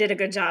Muna did a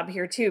good job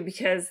here too,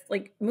 because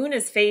like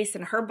Muna's face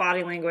and her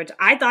body language,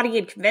 I thought he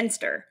had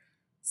convinced her.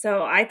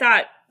 So I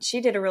thought she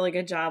did a really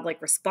good job,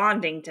 like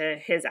responding to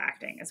his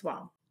acting as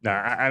well. No,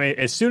 I mean,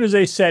 as soon as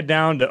they sat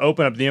down to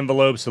open up the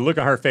envelopes to look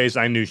at her face,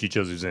 I knew she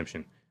chose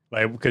exemption.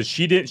 Like, because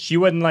she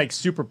wasn't like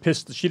super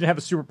pissed. She didn't have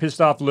a super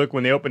pissed off look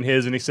when they opened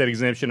his and they said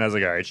exemption. I was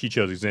like, all right, she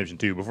chose exemption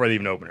too before they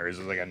even opened hers. It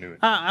was like, I knew it.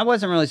 I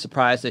wasn't really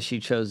surprised that she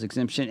chose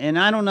exemption, and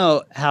I don't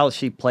know how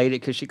she played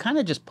it because she kind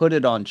of just put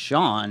it on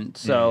Sean.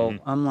 So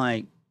I'm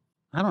like,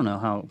 I don't know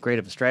how great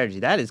of a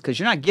strategy that is, because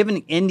you're not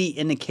giving any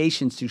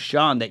indications to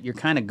Sean that you're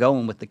kind of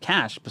going with the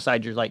cash.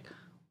 Besides, you're like,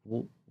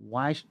 well,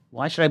 why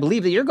should I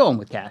believe that you're going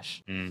with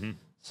cash?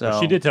 So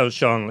well, she did tell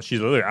Sean, she's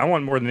like, I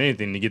want more than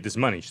anything to get this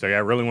money. She's like, I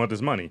really want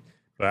this money,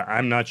 but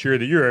I'm not sure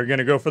that you're going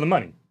to go for the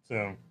money.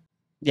 So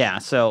yeah,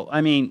 so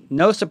I mean,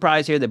 no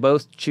surprise here. They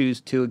both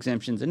choose 2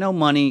 exemptions and no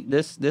money.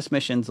 This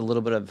mission's a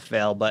little bit of a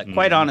fail, but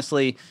quite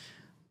honestly,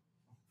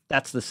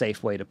 that's the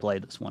safe way to play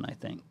this one, I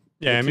think.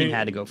 Yeah, I mean,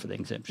 had to go for the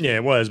exemption. Yeah,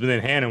 it was. But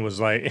then Hannah was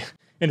like,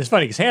 and it's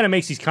funny because Hannah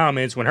makes these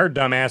comments when her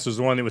dumb ass was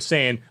the one that was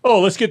saying, oh,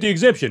 let's get the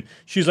exemption.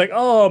 She's like,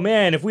 oh,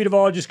 man, if we'd have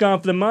all just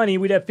gone for the money,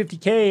 we'd have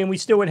 50K and we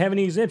still wouldn't have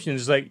any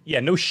exemptions. It's like, yeah,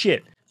 no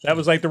shit. That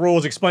was like the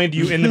rules explained to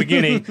you in the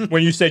beginning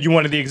when you said you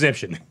wanted the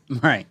exemption.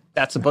 Right.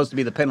 That's supposed to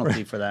be the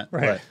penalty for that.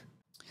 Right. But,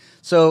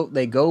 so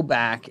they go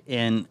back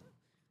and,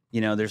 you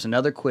know, there's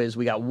another quiz.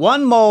 We got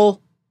 1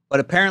 mole, but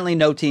apparently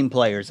no team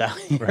players out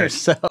here. Right.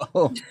 So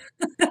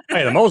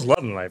hey, the mole's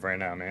loving life right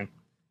now, man.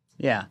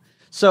 Yeah.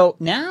 So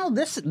now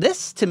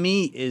this to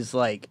me is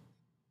like,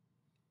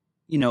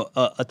 you know,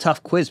 a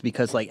tough quiz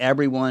because like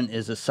everyone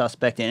is a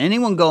suspect and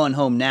anyone going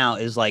home now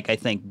is like, I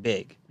think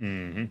big,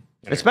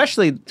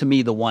 especially to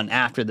me, the one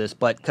after this,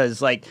 but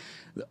cause like,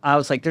 I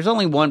was like, there's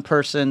only one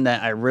person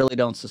that I really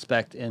don't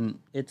suspect and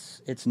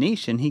it's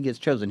Neesh and he gets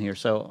chosen here.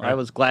 So I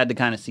was glad to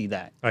kind of see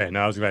that. Oh yeah.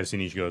 No, I was glad to see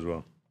Neesh go as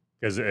well.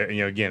 Cause you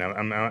know, again,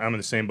 I'm in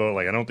the same boat.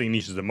 Like, I don't think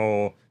Neesh is the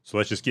mole. So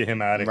let's just get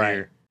him out of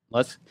here.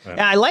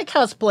 Yeah, I like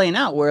how it's playing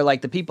out where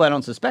like the people I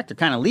don't suspect are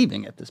kind of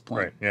leaving at this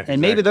point. Right, yeah, and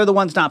maybe they're the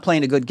ones not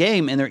playing a good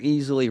game and they're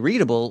easily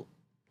readable.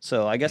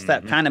 So I guess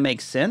that kind of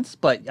makes sense.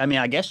 But I mean,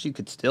 I guess you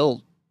could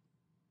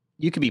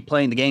be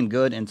playing the game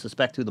good and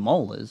suspect who the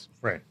mole is.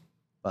 Right.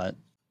 But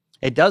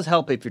it does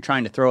help if you're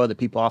trying to throw other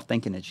people off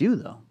thinking it's you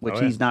though, which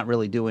he's not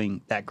really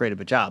doing that great of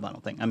a job, I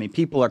don't think. I mean,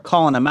 people are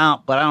calling him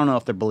out, but I don't know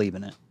if they're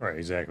believing it. Right,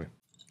 exactly.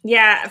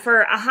 Yeah,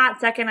 for a hot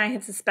second I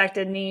had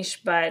suspected Neesh,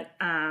 but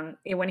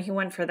when he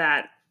went for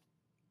that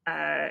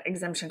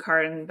exemption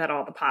card and bet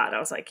all the pot, I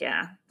was like,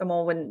 yeah, the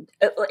mole wouldn't.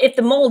 If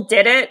the mole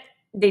did it,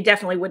 they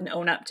definitely wouldn't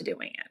own up to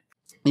doing it.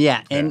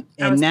 Yeah, and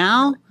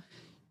now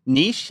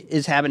Neesh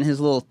is having his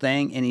little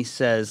thing, and he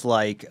says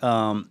like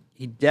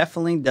he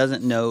definitely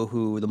doesn't know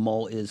who the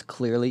mole is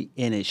clearly,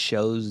 and it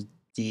shows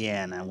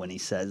Deanna when he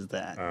says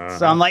that.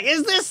 So I'm like,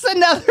 is this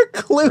another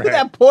clue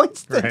that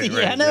points to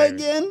Deanna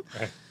again?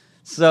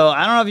 So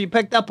I don't know if you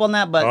picked up on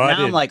that, but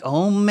now I'm like,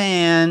 oh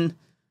man,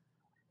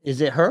 is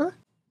it her?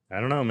 I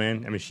don't know,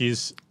 man. I mean,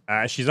 she's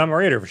on my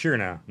radar for sure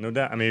now, no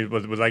doubt. I mean,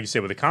 with like you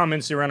said, with the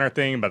comments around our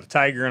thing about the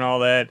tiger and all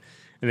that,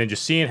 and then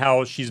just seeing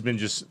how she's been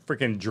just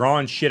freaking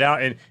drawing shit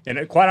out,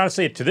 and quite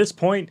honestly, to this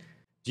point,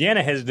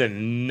 Deanna has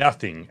done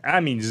nothing. I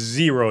mean,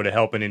 0 to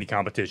help in any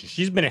competition.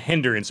 She's been a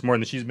hindrance more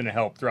than she's been a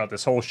help throughout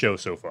this whole show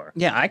so far.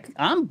 Yeah,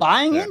 I'm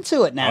buying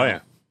into it now. Oh yeah,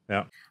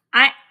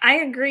 yeah. I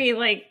agree.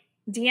 Like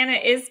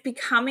Deanna is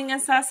becoming a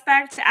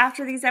suspect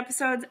after these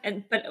episodes.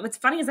 But what's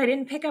funny is I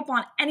didn't pick up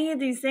on any of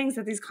these things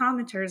that these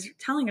commenters are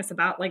telling us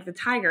about, like the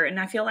tiger. And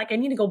I feel like I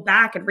need to go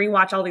back and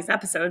rewatch all these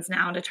episodes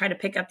now to try to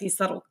pick up these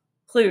subtle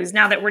clues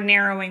now that we're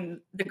narrowing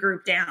the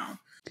group down.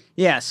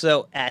 Yeah,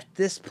 so at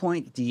this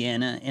point,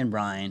 Deanna and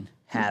Ryan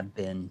have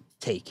been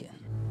taken.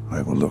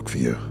 I will look for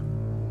you.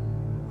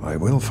 I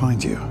will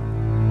find you.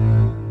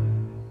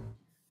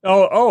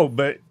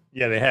 But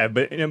yeah, they have.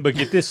 But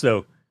get this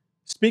though.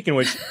 Speaking of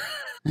which,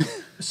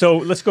 so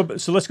let's go back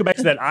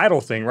to that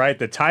idol thing, right?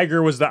 The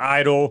tiger was the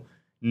idol.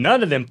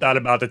 None of them thought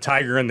about the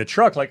tiger in the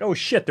truck. Like, oh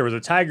shit, there was a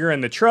tiger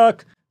in the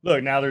truck.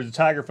 Look, now there's a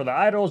tiger for the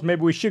idols.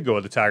 Maybe we should go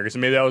with the tiger. So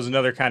maybe that was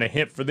another kind of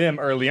hint for them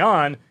early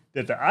on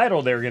that the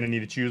idol they were going to need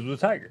to choose was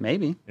a tiger.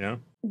 Maybe. You know?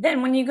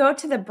 Then when you go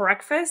to the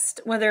breakfast,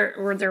 where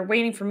they're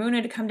waiting for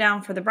Muna to come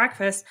down for the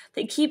breakfast,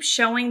 they keep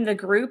showing the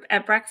group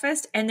at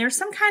breakfast, and there's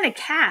some kind of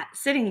cat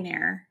sitting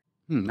there.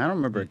 I don't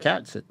remember a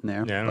cat sitting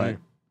there, but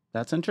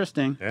that's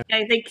interesting.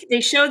 Yeah,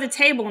 they show the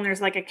table, and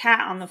there's like a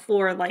cat on the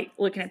floor, like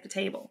looking at the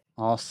table.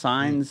 All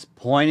signs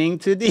pointing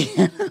to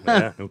Deanna.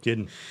 Yeah, no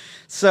kidding.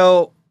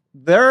 So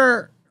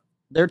they're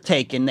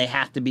taken. They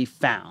have to be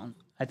found.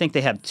 I think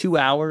they have 2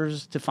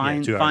 hours to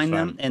find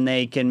them, and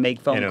they can make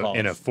phone calls.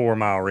 In a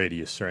 4-mile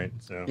radius, right?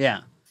 So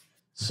yeah.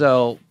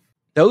 So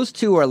those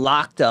two are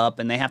locked up,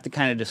 and they have to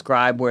kind of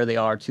describe where they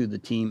are to the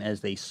team as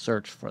they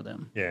search for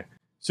them. Yeah.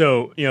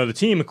 So, the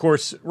team, of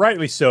course,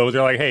 rightly so,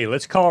 they're like, hey,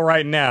 let's call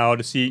right now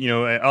to see,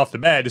 off the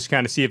bat, just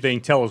kind of see if they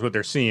can tell us what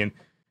they're seeing.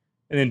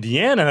 And then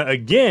Deanna,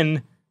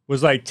 again,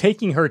 was like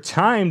taking her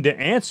time to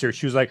answer.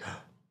 She was like,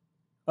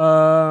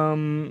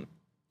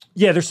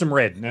 yeah, there's some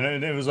red.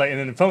 And it was like, and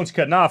then the phone's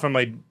cutting off. I'm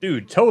like,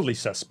 dude, totally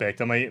suspect.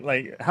 I'm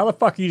like, how the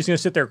fuck are you just going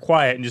to sit there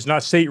quiet and just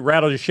not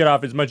rattle your shit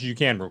off as much as you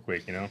can real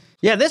quick,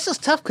 Yeah, this is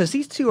tough because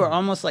these two are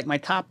almost like my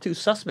top two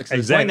suspects.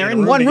 Exactly. They're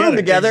in one room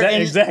together.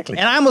 Exactly.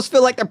 And I almost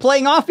feel like they're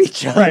playing off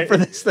each other for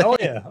this thing.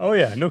 Oh,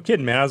 yeah. No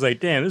kidding, man. I was like,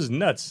 damn, this is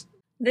nuts.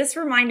 This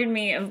reminded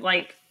me of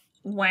like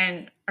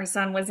when our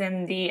son was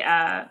in the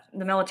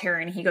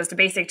military and he goes to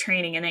basic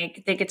training and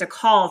they get to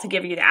call to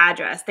give you the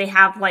address. They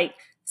have like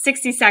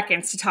 60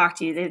 seconds to talk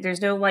to you. There's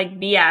no like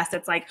BS.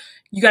 It's like,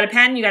 you got a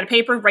pen, you got a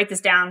paper, write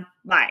this down.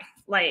 Bye.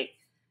 Like,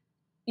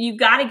 you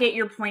got to get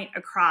your point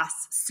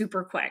across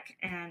super quick.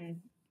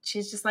 And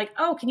she's just like,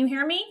 oh, can you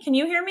hear me? Can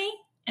you hear me?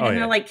 And then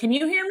they're like, can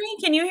you hear me?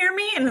 Can you hear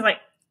me? And they're like,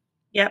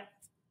 yep.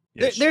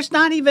 There's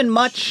not even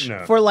much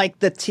for like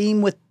the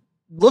team with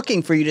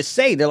looking for you to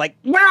say. They're like,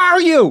 where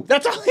are you?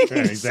 That's all they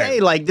need to say.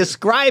 Like,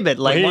 describe it.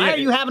 Like, why are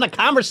you having a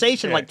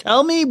conversation? Like,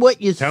 tell me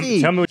what you see.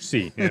 Tell me what you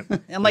see. Yeah.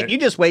 I'm like, you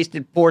just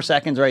wasted 4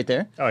 seconds right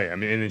there. Oh, yeah. I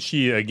mean, and then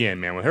she,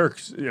 again, man, with her,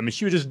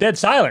 she was just dead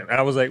silent.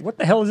 I was like, what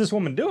the hell is this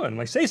woman doing?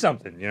 Like, say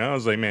something. I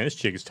was like, man, this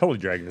chick is totally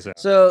dragging this out.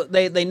 So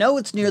they know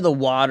it's near the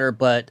water,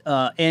 but,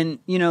 and,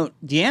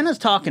 Deanna's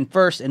talking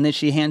first, and then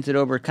she hands it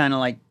over kind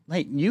of like,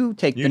 hey, you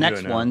take the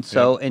next one.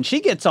 So, and she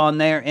gets on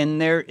there,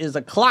 and there is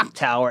a clock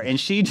tower, and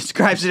she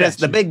describes it as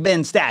the Big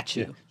Ben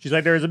statue. Yeah. She's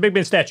like, there's a Big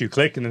Ben statue.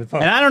 Click, and then the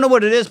phone. And I don't know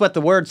what it is, but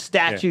the word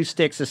statue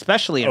sticks,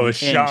 especially in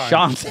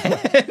Sean's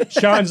head.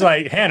 Sean's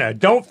like, Hannah,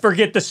 don't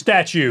forget the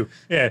statue.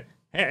 Yeah.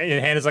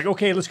 And Hannah's like,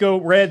 okay, let's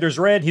go red. There's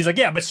red. He's like,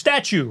 yeah, but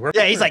statue.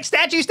 Yeah, he's like,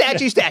 statue,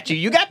 statue, statue.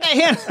 You got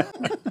that,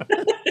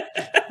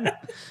 Hannah?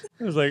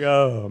 I was like,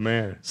 oh,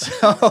 man.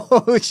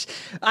 So,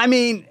 I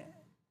mean,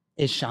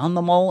 is Sean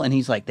the mole? And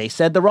he's like, they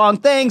said the wrong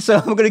thing, so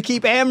I'm going to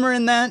keep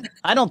hammering that.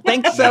 I don't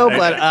think so,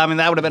 but I mean,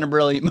 that would have been a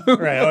brilliant move.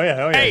 Right, oh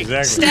yeah, hey,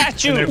 exactly.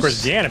 Statues! And then, of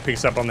course, Deanna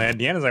picks up on that.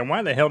 Deanna's like,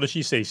 why the hell does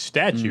she say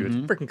statue? It's a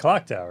freaking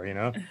clock tower,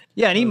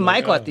 Yeah, and even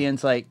Michael at the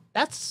end's like,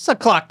 that's a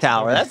clock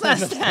tower. That's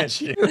not a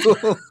statue.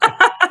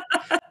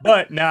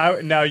 But now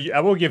I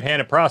will give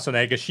Hannah props on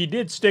that because she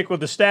did stick with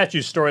the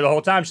statue story the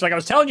whole time. She's like, I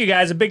was telling you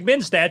guys, a Big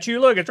Ben statue.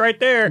 Look, it's right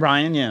there.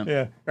 Ryan,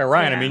 yeah. Or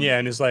Ryan, I mean, yeah.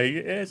 And it's like,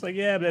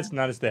 yeah, but that's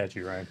not a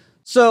statue, Ryan.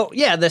 So,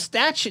 yeah, the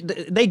statue,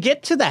 they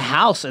get to the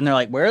house, and they're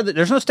like,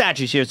 there's no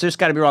statues here, so there's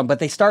got to be wrong. But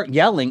they start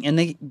yelling, and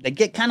they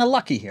get kind of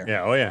lucky here.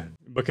 Yeah, oh, yeah.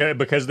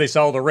 Because they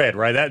saw the red,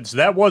 right?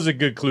 That was a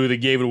good clue. They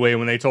gave it away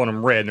when they told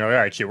them red. And they're like,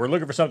 all right, shit, we're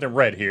looking for something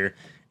red here.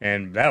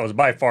 And that was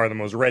by far the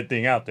most red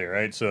thing out there,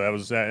 right? So that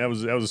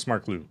was a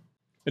smart clue.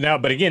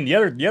 But again, the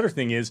other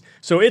thing is,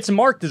 so it's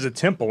marked as a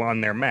temple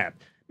on their map.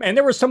 Man,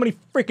 there were so many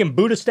freaking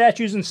Buddha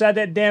statues inside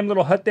that damn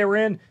little hut they were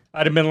in.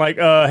 I'd have been like,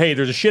 hey,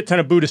 there's a shit ton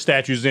of Buddha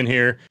statues in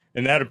here,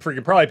 and that would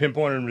freaking probably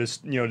pinpoint them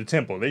to the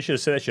temple. They should have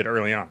said that shit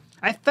early on.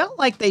 I felt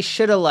like they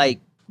should have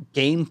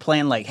game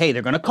plan, hey,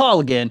 they're gonna call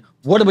again.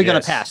 What are we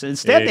gonna pass? And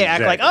instead, they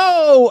act like,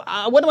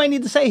 what do I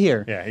need to say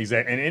here? Yeah,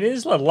 exactly. And it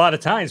is a lot of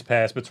times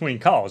passed between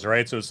calls,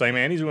 right? So it's like,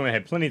 man, these women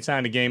had plenty of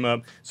time to game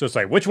up. So it's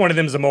like, which one of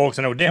them is the mole? Because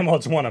I know damn well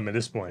it's one of them at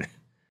this point.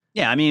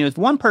 Yeah, I mean, if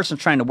one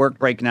person's trying to work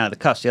breaking out of the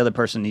cuffs, the other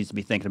person needs to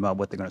be thinking about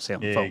what they're going to say on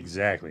the phone.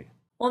 Exactly.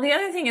 Well, the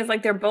other thing is,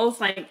 they're both,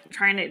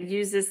 trying to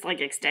use this,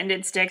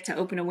 extended stick to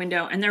open a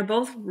window, and they're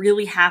both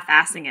really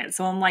half-assing it.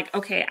 So I'm like,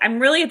 okay, I'm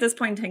really at this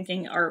point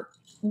thinking, or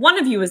one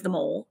of you is the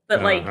mole,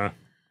 but,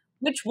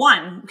 which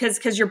one?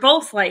 Because you're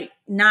both like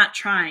not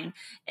trying.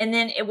 And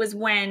then it was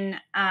when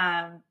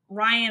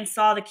Ryan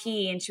saw the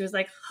key and she was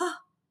like, huh.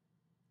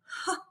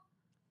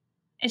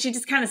 And she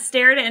just kind of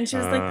stared at it and she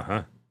was like,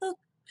 look.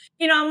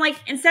 You know, I'm like,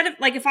 instead of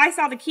like, if I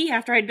saw the key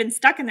after I'd been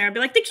stuck in there, I'd be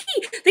like, the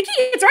key,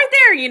 it's right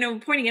there, you know,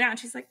 pointing it out. And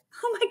she's like,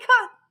 oh my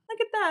God, look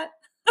at that.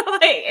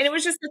 And it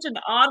was just such an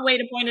odd way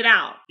to point it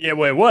out. Yeah,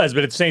 well, it was,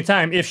 but at the same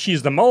time, if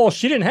she's the mole,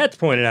 she didn't have to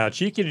point it out.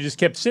 She could have just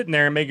kept sitting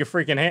there and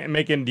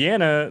making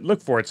Deanna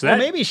look for it. So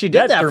maybe she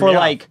did that for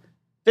like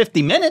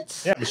 50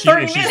 minutes. Yeah, but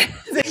 30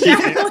 minutes.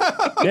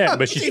 Yeah,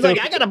 but she's like,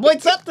 I gotta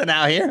point something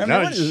out here.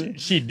 No,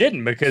 she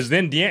didn't, because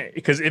if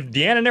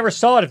Deanna never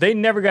saw it, if they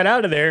never got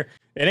out of there,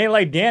 it ain't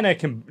like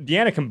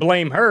Deanna can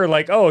blame her,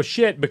 like, oh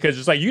shit, because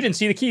it's like you didn't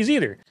see the keys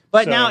either.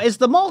 But now, is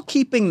the mole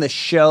keeping the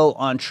show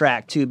on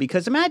track too?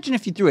 Because imagine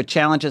if you threw a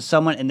challenge at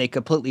someone and they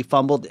completely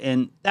fumbled,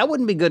 and that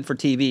wouldn't be good for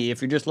TV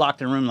if you're just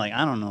locked in a room like,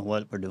 I don't know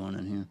what we're doing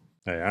in here.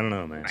 Hey, I don't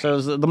know, man.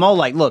 So the mole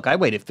like, look, I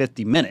waited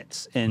 50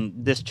 minutes, and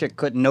this chick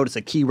couldn't notice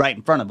a key right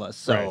in front of us.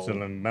 So, right, so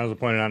might as well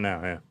point it out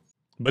now, yeah.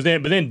 But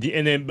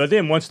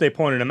then once they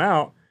pointed him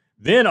out,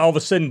 then all of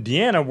a sudden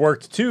Deanna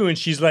worked too, and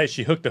she's like,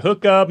 she hooked the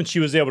hook up, and she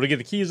was able to get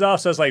the keys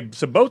off. So I was like,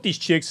 so both these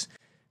chicks,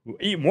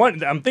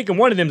 I'm thinking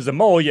one of them is the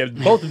mole. Yeah,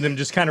 both of them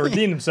just kind of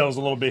redeemed themselves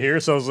a little bit here.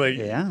 So I was like,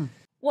 yeah.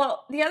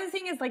 Well, the other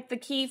thing is like the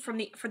key for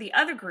the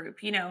other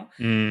group, you know,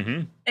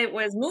 mm-hmm. It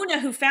was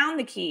Muna who found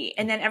the key,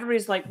 and then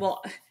everybody's like,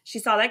 well, she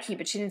saw that key,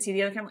 but she didn't see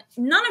the other key. I'm like,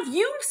 none of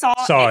you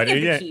saw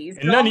any of the keys.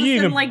 And none of you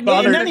even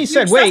bothered. And then he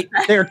said, wait,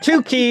 there are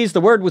two keys. The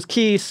word was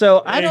key.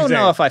 So I don't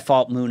know if I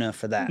fault Muna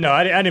for that. No,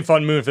 I didn't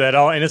fault Muna for that at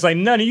all. And it's like,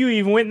 none of you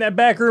even went in that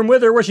back room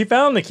with her where she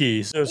found the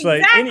keys. So it's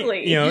like,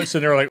 you know,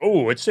 so they're like,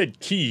 oh, it said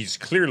keys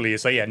clearly.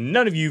 It's like, yeah,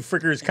 none of you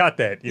frickers caught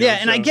that. You know,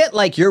 and I get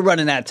like you're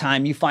running out of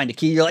time. You find a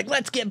key. You're like,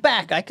 let's get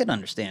back. I could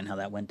understand how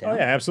that went down. Oh,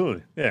 yeah,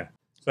 absolutely. Yeah.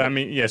 So, I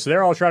mean, yeah, so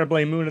they're all trying to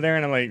blame Muna there.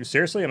 And I'm like,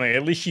 seriously? I'm like,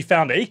 at least she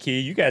found a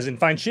key. You guys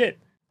didn't find shit.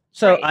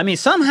 So, I mean,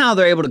 somehow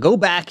they're able to go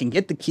back and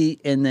get the key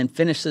and then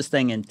finish this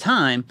thing in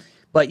time.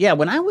 But yeah,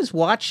 when I was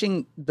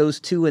watching those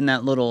two in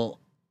that little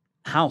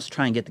house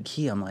try and get the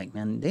key, I'm like,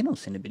 man, they don't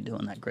seem to be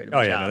doing that great of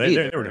a job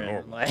they were doing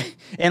horrible.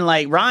 And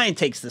like Ryan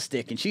takes the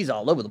stick and she's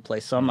all over the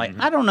place. So I'm like,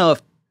 I don't know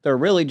if they're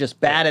really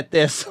just bad at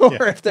this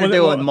or if they're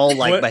doing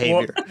mole-like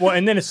behavior. Well,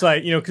 and then it's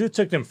like, you know, because it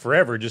took them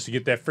forever just to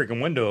get that freaking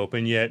window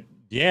open, yet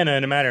Deanna,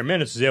 in a matter of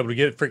minutes, was able to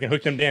get freaking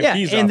hook them damn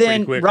keys off and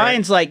then pretty quick.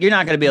 Ryan's like, you're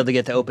not going to be able to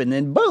get to open.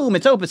 Then boom,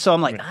 it's open. So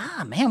I'm like,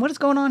 man, what is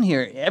going on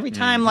here? Every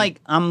time,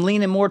 like, I'm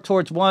leaning more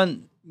towards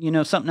one, you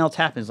know, something else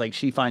happens. Like,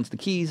 she finds the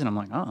keys, and I'm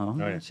like,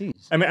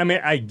 jeez. I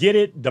mean, I get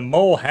it. The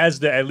mole has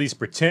to at least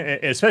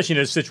pretend, especially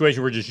in a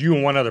situation where just you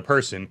and one other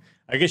person.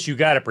 I guess you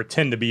got to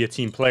pretend to be a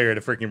team player to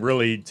freaking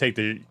really take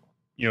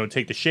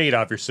the shade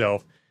off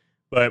yourself.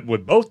 But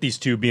with both these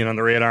two being on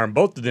the radar and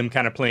both of them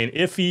kind of playing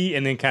iffy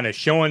and then kind of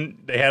showing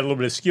they had a little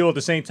bit of skill at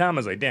the same time, I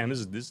was like, damn, this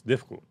is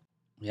difficult.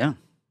 Yeah.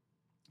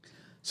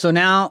 So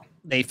now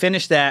they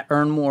finish that,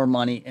 earn more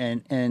money,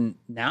 and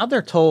now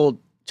they're told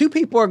 2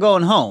 people are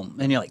going home.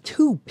 And you're like,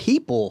 2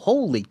 people?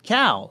 Holy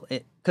cow.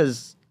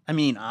 Because, I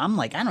mean, I'm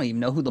like, I don't even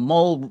know who the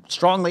mole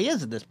strongly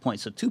is at this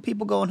point. So 2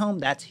 people going home,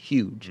 that's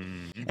huge.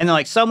 Mm-hmm. And they're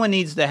like, someone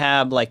needs to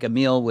have like a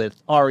meal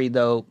with Ari,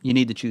 though. You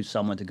need to choose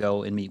someone to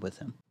go and meet with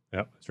him.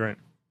 Yep, that's right.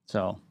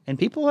 So, and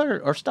people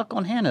are stuck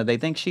on Hannah. They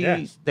think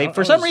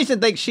for some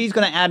reason think she's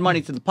going to add money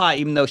to the pot,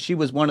 even though she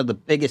was one of the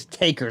biggest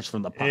takers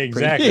from the pot.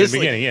 Exactly, at the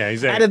beginning, yeah,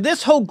 exactly. Out of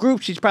this whole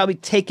group, she's probably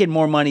taken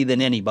more money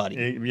than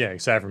anybody. Yeah,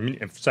 except for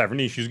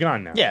Neesh, she's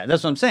gone now. Yeah,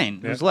 that's what I'm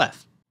saying. Who's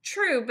left?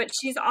 True, but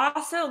she's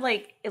also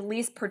like at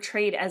least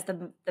portrayed as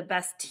the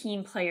best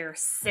team player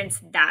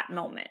since that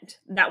moment.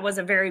 That was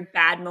a very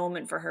bad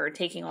moment for her,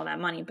 taking all that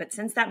money. But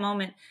since that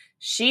moment,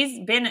 she's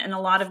been in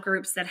a lot of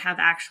groups that have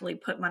actually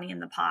put money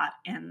in the pot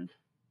and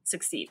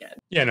succeeded.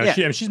 Yeah,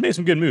 no, she's made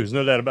some good moves,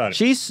 no doubt about it.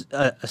 She's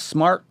a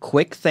smart,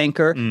 quick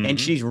thinker, and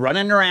she's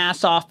running her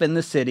ass off in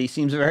the city.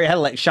 Seems very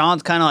like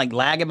Sean's kind of like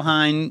lagging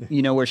behind,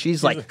 you know, where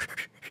she's like.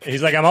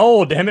 He's like, I'm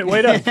old, damn it,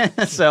 wait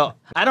up. So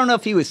I don't know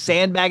if he was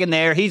sandbagging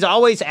there. He's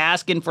always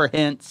asking for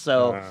hints.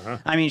 So,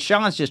 I mean,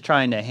 Sean's just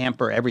trying to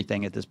hamper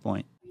everything at this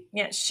point.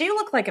 Yeah, she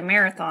looked like a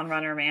marathon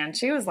runner, man.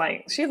 She was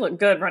like, she looked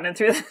good running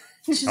through that.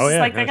 She's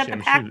I got the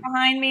pack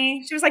behind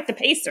me. She was like the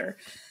pacer.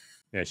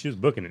 Yeah, she was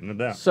booking it, no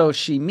doubt. So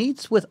she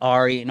meets with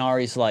Ari, and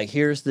Ari's like,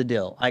 here's the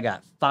deal. I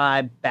got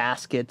 5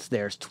 baskets.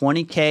 There's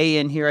 $20K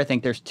in here. I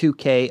think there's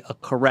 $2K, a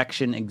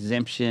correction,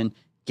 exemption,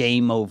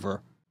 game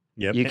over.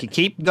 Yep. You can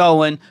keep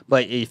going,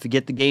 but if you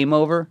get the game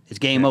over, it's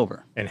game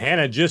over. And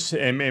Hannah just,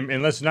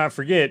 and let's not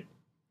forget,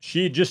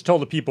 she just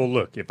told the people,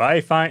 look, if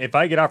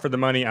I get offered the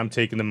money, I'm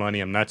taking the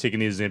money. I'm not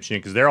taking the exemption,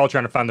 because they're all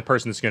trying to find the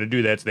person that's going to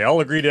do that. So they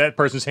all agree to that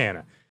person's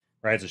Hannah.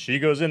 Right, so she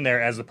goes in there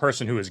as the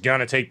person who is going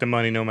to take the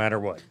money no matter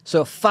what.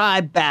 So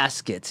 5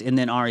 baskets, and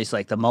then Ari's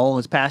like, the mole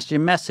has passed your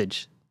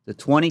message. The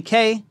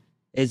 $20K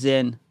is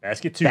in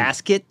basket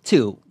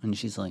 2. And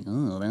she's like,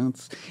 oh,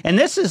 that's... And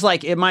this is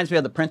like, it reminds me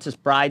of the Princess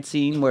Bride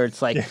scene where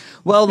it's like,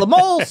 well, the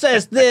mole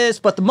says this,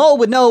 but the mole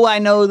would know I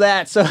know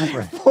that, so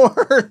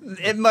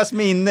it must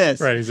mean this.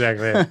 Right,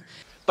 exactly. Yeah.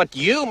 But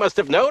you must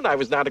have known I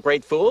was not a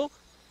great fool.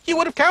 You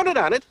would have counted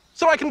on it,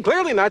 so I can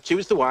clearly not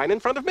choose the wine in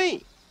front of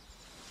me.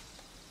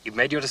 You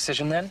made your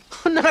decision then?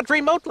 Not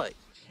remotely.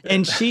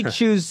 And she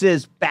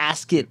chooses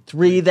basket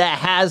 3 that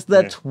has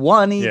the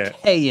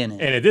 20K in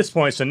it. And at this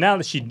point, so now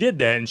that she did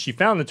that and she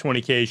found the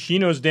 20K, she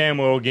knows damn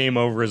well game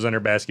over is under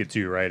basket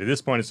 2, right? At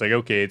this point, it's like,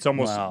 okay, it's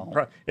almost...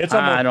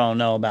 I don't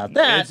know about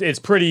that. It's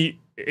pretty...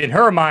 In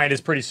her mind,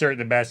 it's pretty certain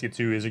that basket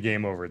 2 is a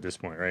game over at this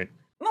point, right?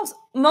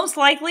 Most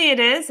likely it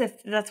is,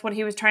 if that's what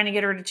he was trying to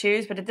get her to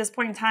choose. But at this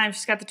point in time,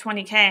 she's got the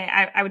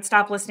 20K. I would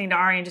stop listening to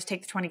Ari and just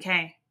take the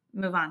 20K.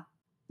 Move on.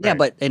 Yeah,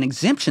 but an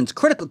exemption's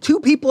critical. 2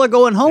 people are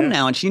going home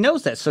now, and she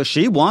knows that, so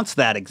she wants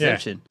that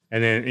exemption. Yeah.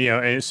 And then,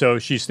 and so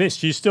she's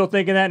still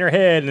thinking that in her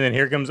head, and then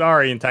here comes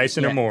Ari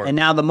enticing her more. And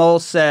now the mole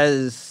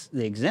says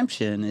the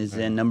exemption is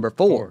in number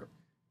 4.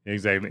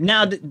 Exactly.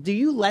 Now, do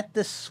you let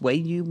this sway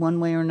you one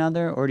way or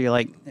another, or do you,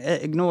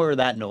 ignore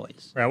that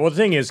noise? Right, well, the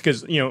thing is,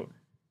 because,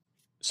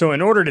 so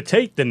in order to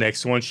take the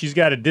next one, she's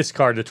got to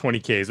discard the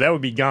 20Ks. That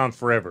would be gone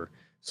forever.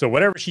 So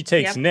whatever she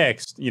takes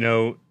next,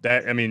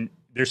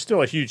 there's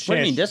still a huge chance. What do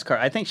you mean discard?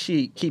 I think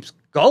she keeps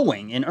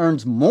going and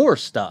earns more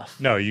stuff.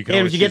 No, you can.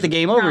 And if you get the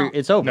game over,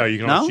 it's over. No, you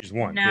can only choose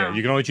one. No. Yeah,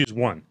 you can only choose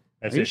one.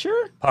 That's Are you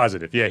sure?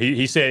 Positive. Yeah,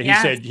 he said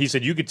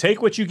you could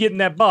take what you get in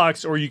that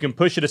box, or you can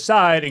push it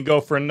aside and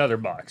go for another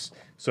box.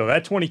 So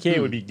that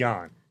 20K would be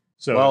gone.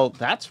 So well,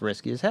 that's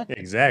risky as heck.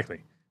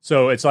 Exactly.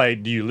 So it's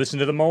like, do you listen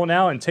to the mole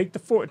now and take the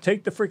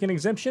freaking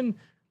exemption?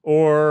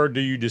 Or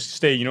do you just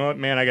stay, you know what,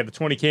 man, I got the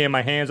 20K in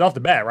my hands off the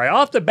bat, right?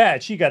 Off the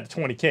bat, she got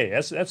the 20K.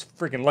 That's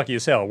freaking lucky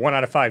as hell. 1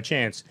 out of 5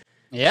 chance.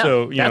 Yeah,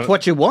 so, that's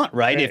what you want,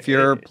 right? If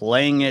you're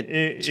playing it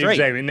straight.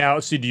 Exactly. Now,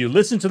 do you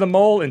listen to the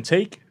mole and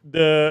take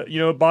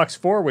the, box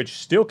 4, which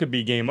still could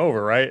be game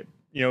over, right?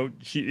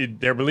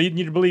 They're leading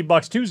you to believe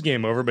box 2 is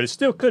game over, but it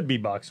still could be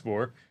box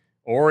 4.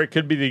 Or it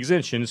could be the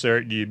exemption.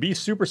 So do you be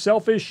super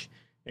selfish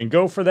and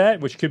go for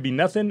that, which could be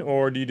nothing,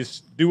 or do you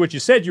just do what you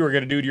said you were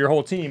going to do to your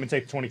whole team and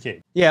take the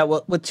 20K? Yeah,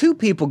 well, with 2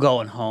 people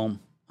going home,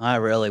 I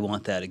really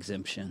want that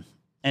exemption.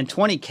 And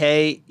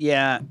 20K,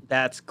 yeah,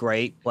 that's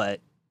great,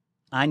 but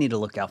I need to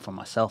look out for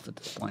myself at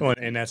this point. Well,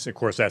 and that's, of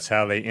course, that's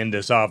how they end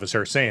this off, is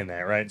her saying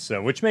that, right?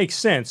 So, which makes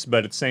sense,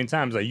 but at the same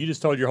time, it's like, you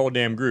just told your whole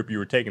damn group you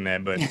were taking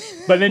that, but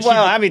then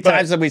well, how many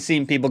times have we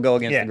seen people go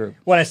against the group?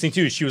 Well, I think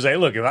too, she was like,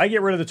 look, if I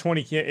get rid of the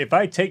 20K, if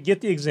I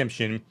get the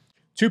exemption,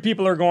 2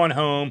 people are going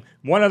home.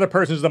 1 other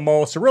person's the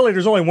mole. So really,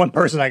 there's only 1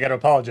 person I got to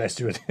apologize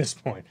to at this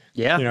point.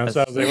 Yeah.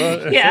 So I was like, well,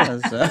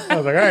 I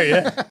was like, all right,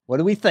 yeah. What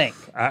do we think?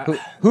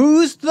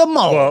 Who's the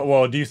mole?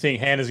 Well, do you think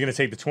Hannah's going to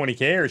take the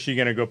 20K, or is she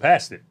going to go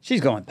past it?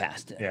 She's going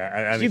past it.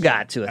 Yeah, you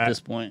got to at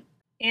this point.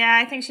 Yeah,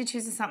 I think she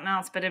chooses something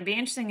else, but it'd be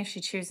interesting if she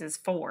chooses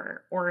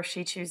 4, or if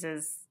she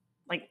chooses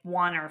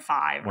 1 or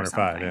 5. 1 or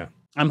 5, yeah.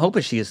 I'm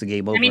hoping she gets the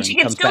game over. I mean, she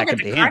can still get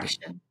the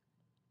correction.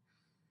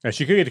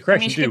 She could get the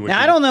correction too.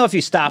 Now, I don't know if you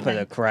stop at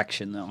a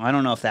correction, though. I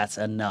don't know if that's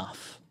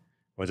enough.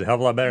 Was a hell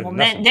of a lot better than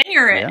nothing. Then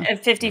you're at a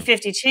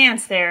 50-50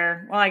 chance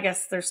there. Well, I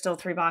guess there's still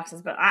 3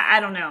 boxes, but I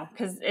don't know.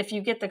 Because if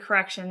you get the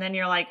correction, then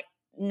you're like,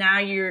 now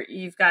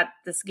you've got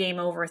this game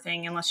over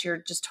thing, unless you're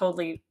just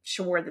totally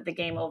sure that the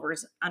game over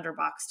is under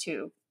box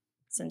 2,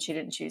 since you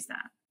didn't choose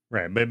that.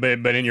 Right,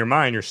 but in your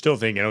mind, you're still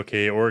thinking,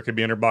 okay, or it could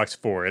be under box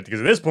 4.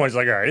 Because at this point, it's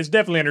like, all right, it's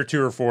definitely under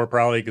 2 or 4,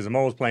 probably, because the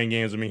mole's playing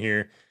games with me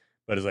here.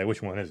 But it's like,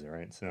 which one is it,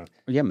 right? So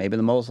yeah, maybe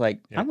the mole's like,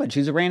 I'm going to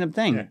choose a random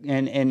thing,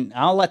 and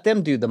I'll let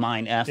them do the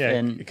mind F.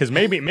 Yeah, because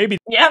maybe.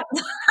 Yep.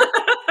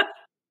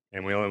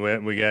 And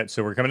we got,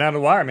 so we're coming down to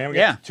the wire, man. We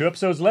got 2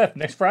 episodes left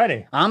next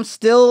Friday. I'm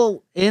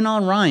still in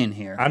on Ryan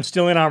here. I'm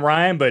still in on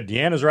Ryan, but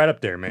Deanna's right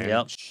up there, man.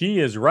 Yep. She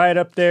is right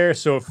up there.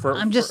 So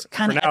I'm just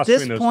kind of at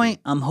this point,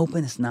 I'm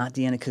hoping it's not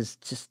Deanna, because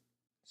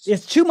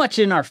it's too much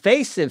in our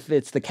face if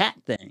it's the cat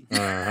thing.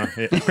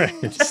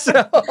 Right.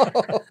 So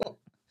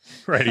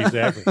right,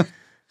 exactly.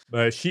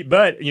 But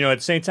at the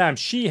same time,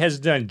 she has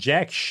done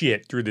jack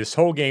shit through this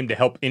whole game to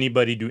help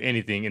anybody do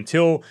anything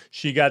until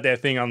she got that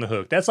thing on the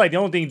hook. That's like the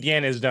only thing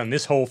Deanna has done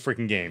this whole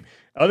freaking game.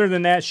 Other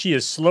than that, she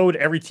has slowed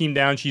every team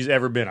down she's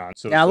ever been on.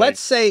 So now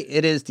let's say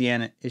it is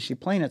Deanna. Is she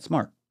playing it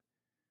smart?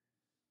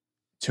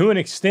 To an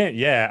extent,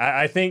 yeah.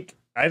 I think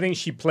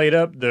she played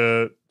up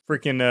the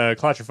freaking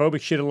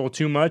claustrophobic shit a little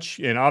too much,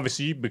 and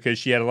obviously because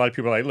she had a lot of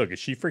people like, look, is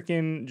she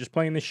freaking just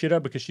playing this shit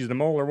up because she's the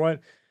mole or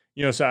what?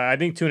 So I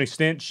think to an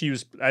extent she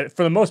was,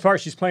 for the most part,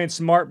 she's playing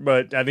smart,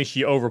 but I think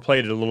she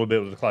overplayed it a little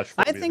bit with the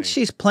claustrophobia. I think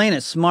she's playing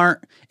it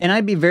smart, and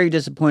I'd be very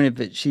disappointed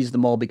if she's the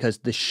mole, because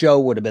the show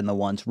would have been the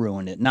ones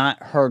ruined it,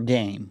 not her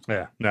game.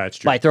 Yeah, no, it's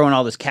true. By throwing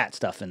all this cat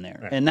stuff in there,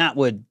 right. And that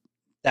would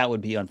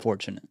be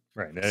unfortunate.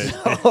 Right.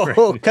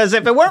 Because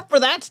if it weren't for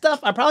that stuff,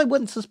 I probably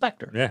wouldn't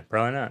suspect her. Yeah,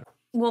 probably not.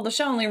 Well, the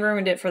show only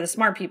ruined it for the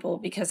smart people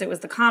because it was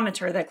the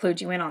commenter that clued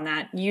you in on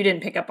that. You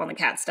didn't pick up on the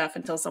cat stuff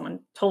until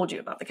someone told you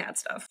about the cat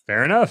stuff.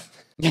 Fair enough.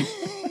 But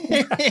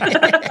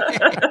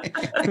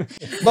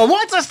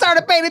once I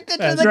started paying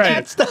attention to the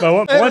cat stuff,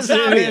 but that's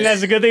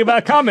the good thing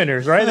about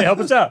commenters, right? They help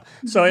us out.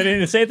 So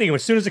and the same thing.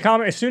 As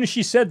soon as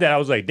she said that, I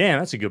was like, damn,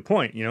 that's a good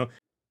point,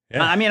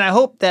 Yeah. I mean, I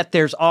hope that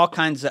there's all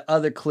kinds of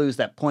other clues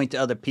that point to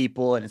other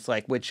people, and it's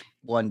like, which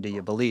one do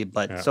you believe?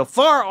 But so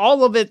far,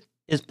 all of it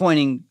is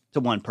pointing to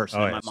one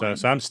person. In my mind.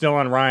 So I'm still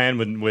on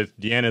Ryan with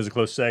Deanna as a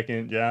close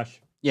second. Josh?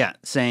 Yeah,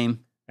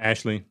 same.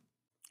 Ashley?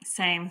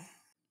 Same.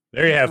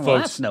 There you have,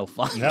 folks. That's no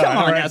fun. No, Come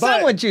on, now.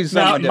 Someone choose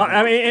someone different.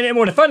 I mean,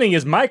 and the funny thing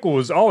is, Michael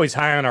was always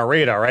high on our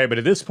radar, right? But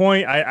at this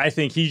point, I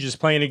think he's just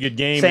playing a good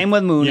game. Same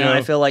with Muna.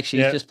 I feel like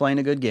she's just playing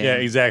a good game. Yeah,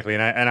 exactly.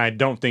 And I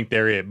don't think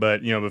they're it.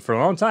 But but for a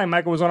long time,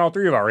 Michael was on all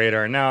three of our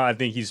radar, and now I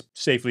think he's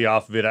safely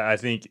off of it. I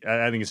think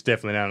it's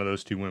definitely down to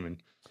those two women.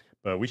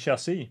 But we shall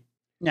see.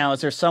 Now,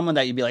 is there someone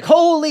that you'd be like,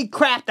 "Holy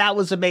crap, that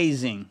was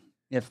amazing"?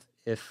 If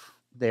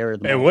they're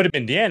it would have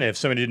been Deanna if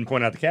somebody didn't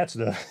point out the cat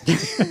stuff.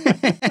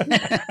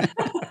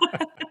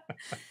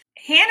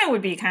 Hannah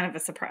would be kind of a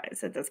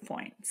surprise at this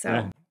point.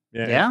 So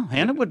yeah,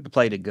 Hannah would have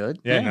played it good.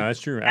 Yeah, no, that's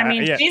true. I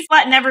mean, she's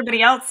letting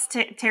everybody else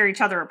tear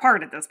each other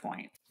apart at this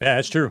point. Yeah,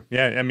 that's true.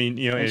 Yeah, I mean,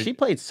 and she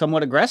played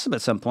somewhat aggressive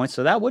at some point,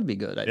 so that would be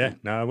good. I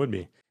think. No, it would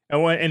be.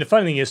 And the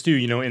funny thing is too,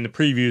 in the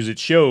previews it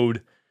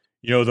showed,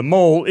 the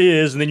mole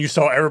is, and then you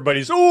saw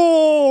everybody's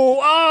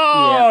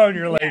and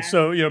you're like,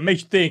 so it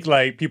makes you think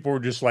like people were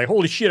just like,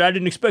 holy shit, I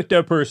didn't expect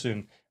that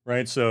person,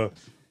 right? So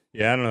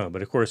yeah, I don't know,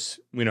 but of course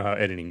we know how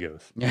editing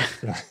goes. Yeah.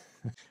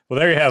 Well,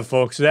 there you have,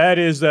 folks. That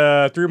is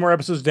 3 more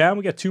episodes down.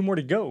 We got 2 more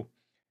to go.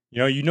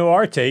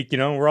 Our take.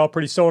 We're all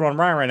pretty sold on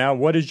Ryan right now.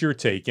 What is your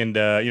take? And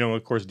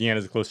of course,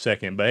 Deanna's a close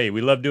second. But hey,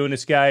 we love doing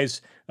this,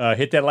 guys.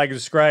 Hit that like and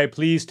subscribe.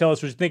 Please tell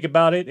us what you think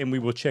about it, and we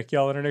will check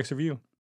y'all in our next review.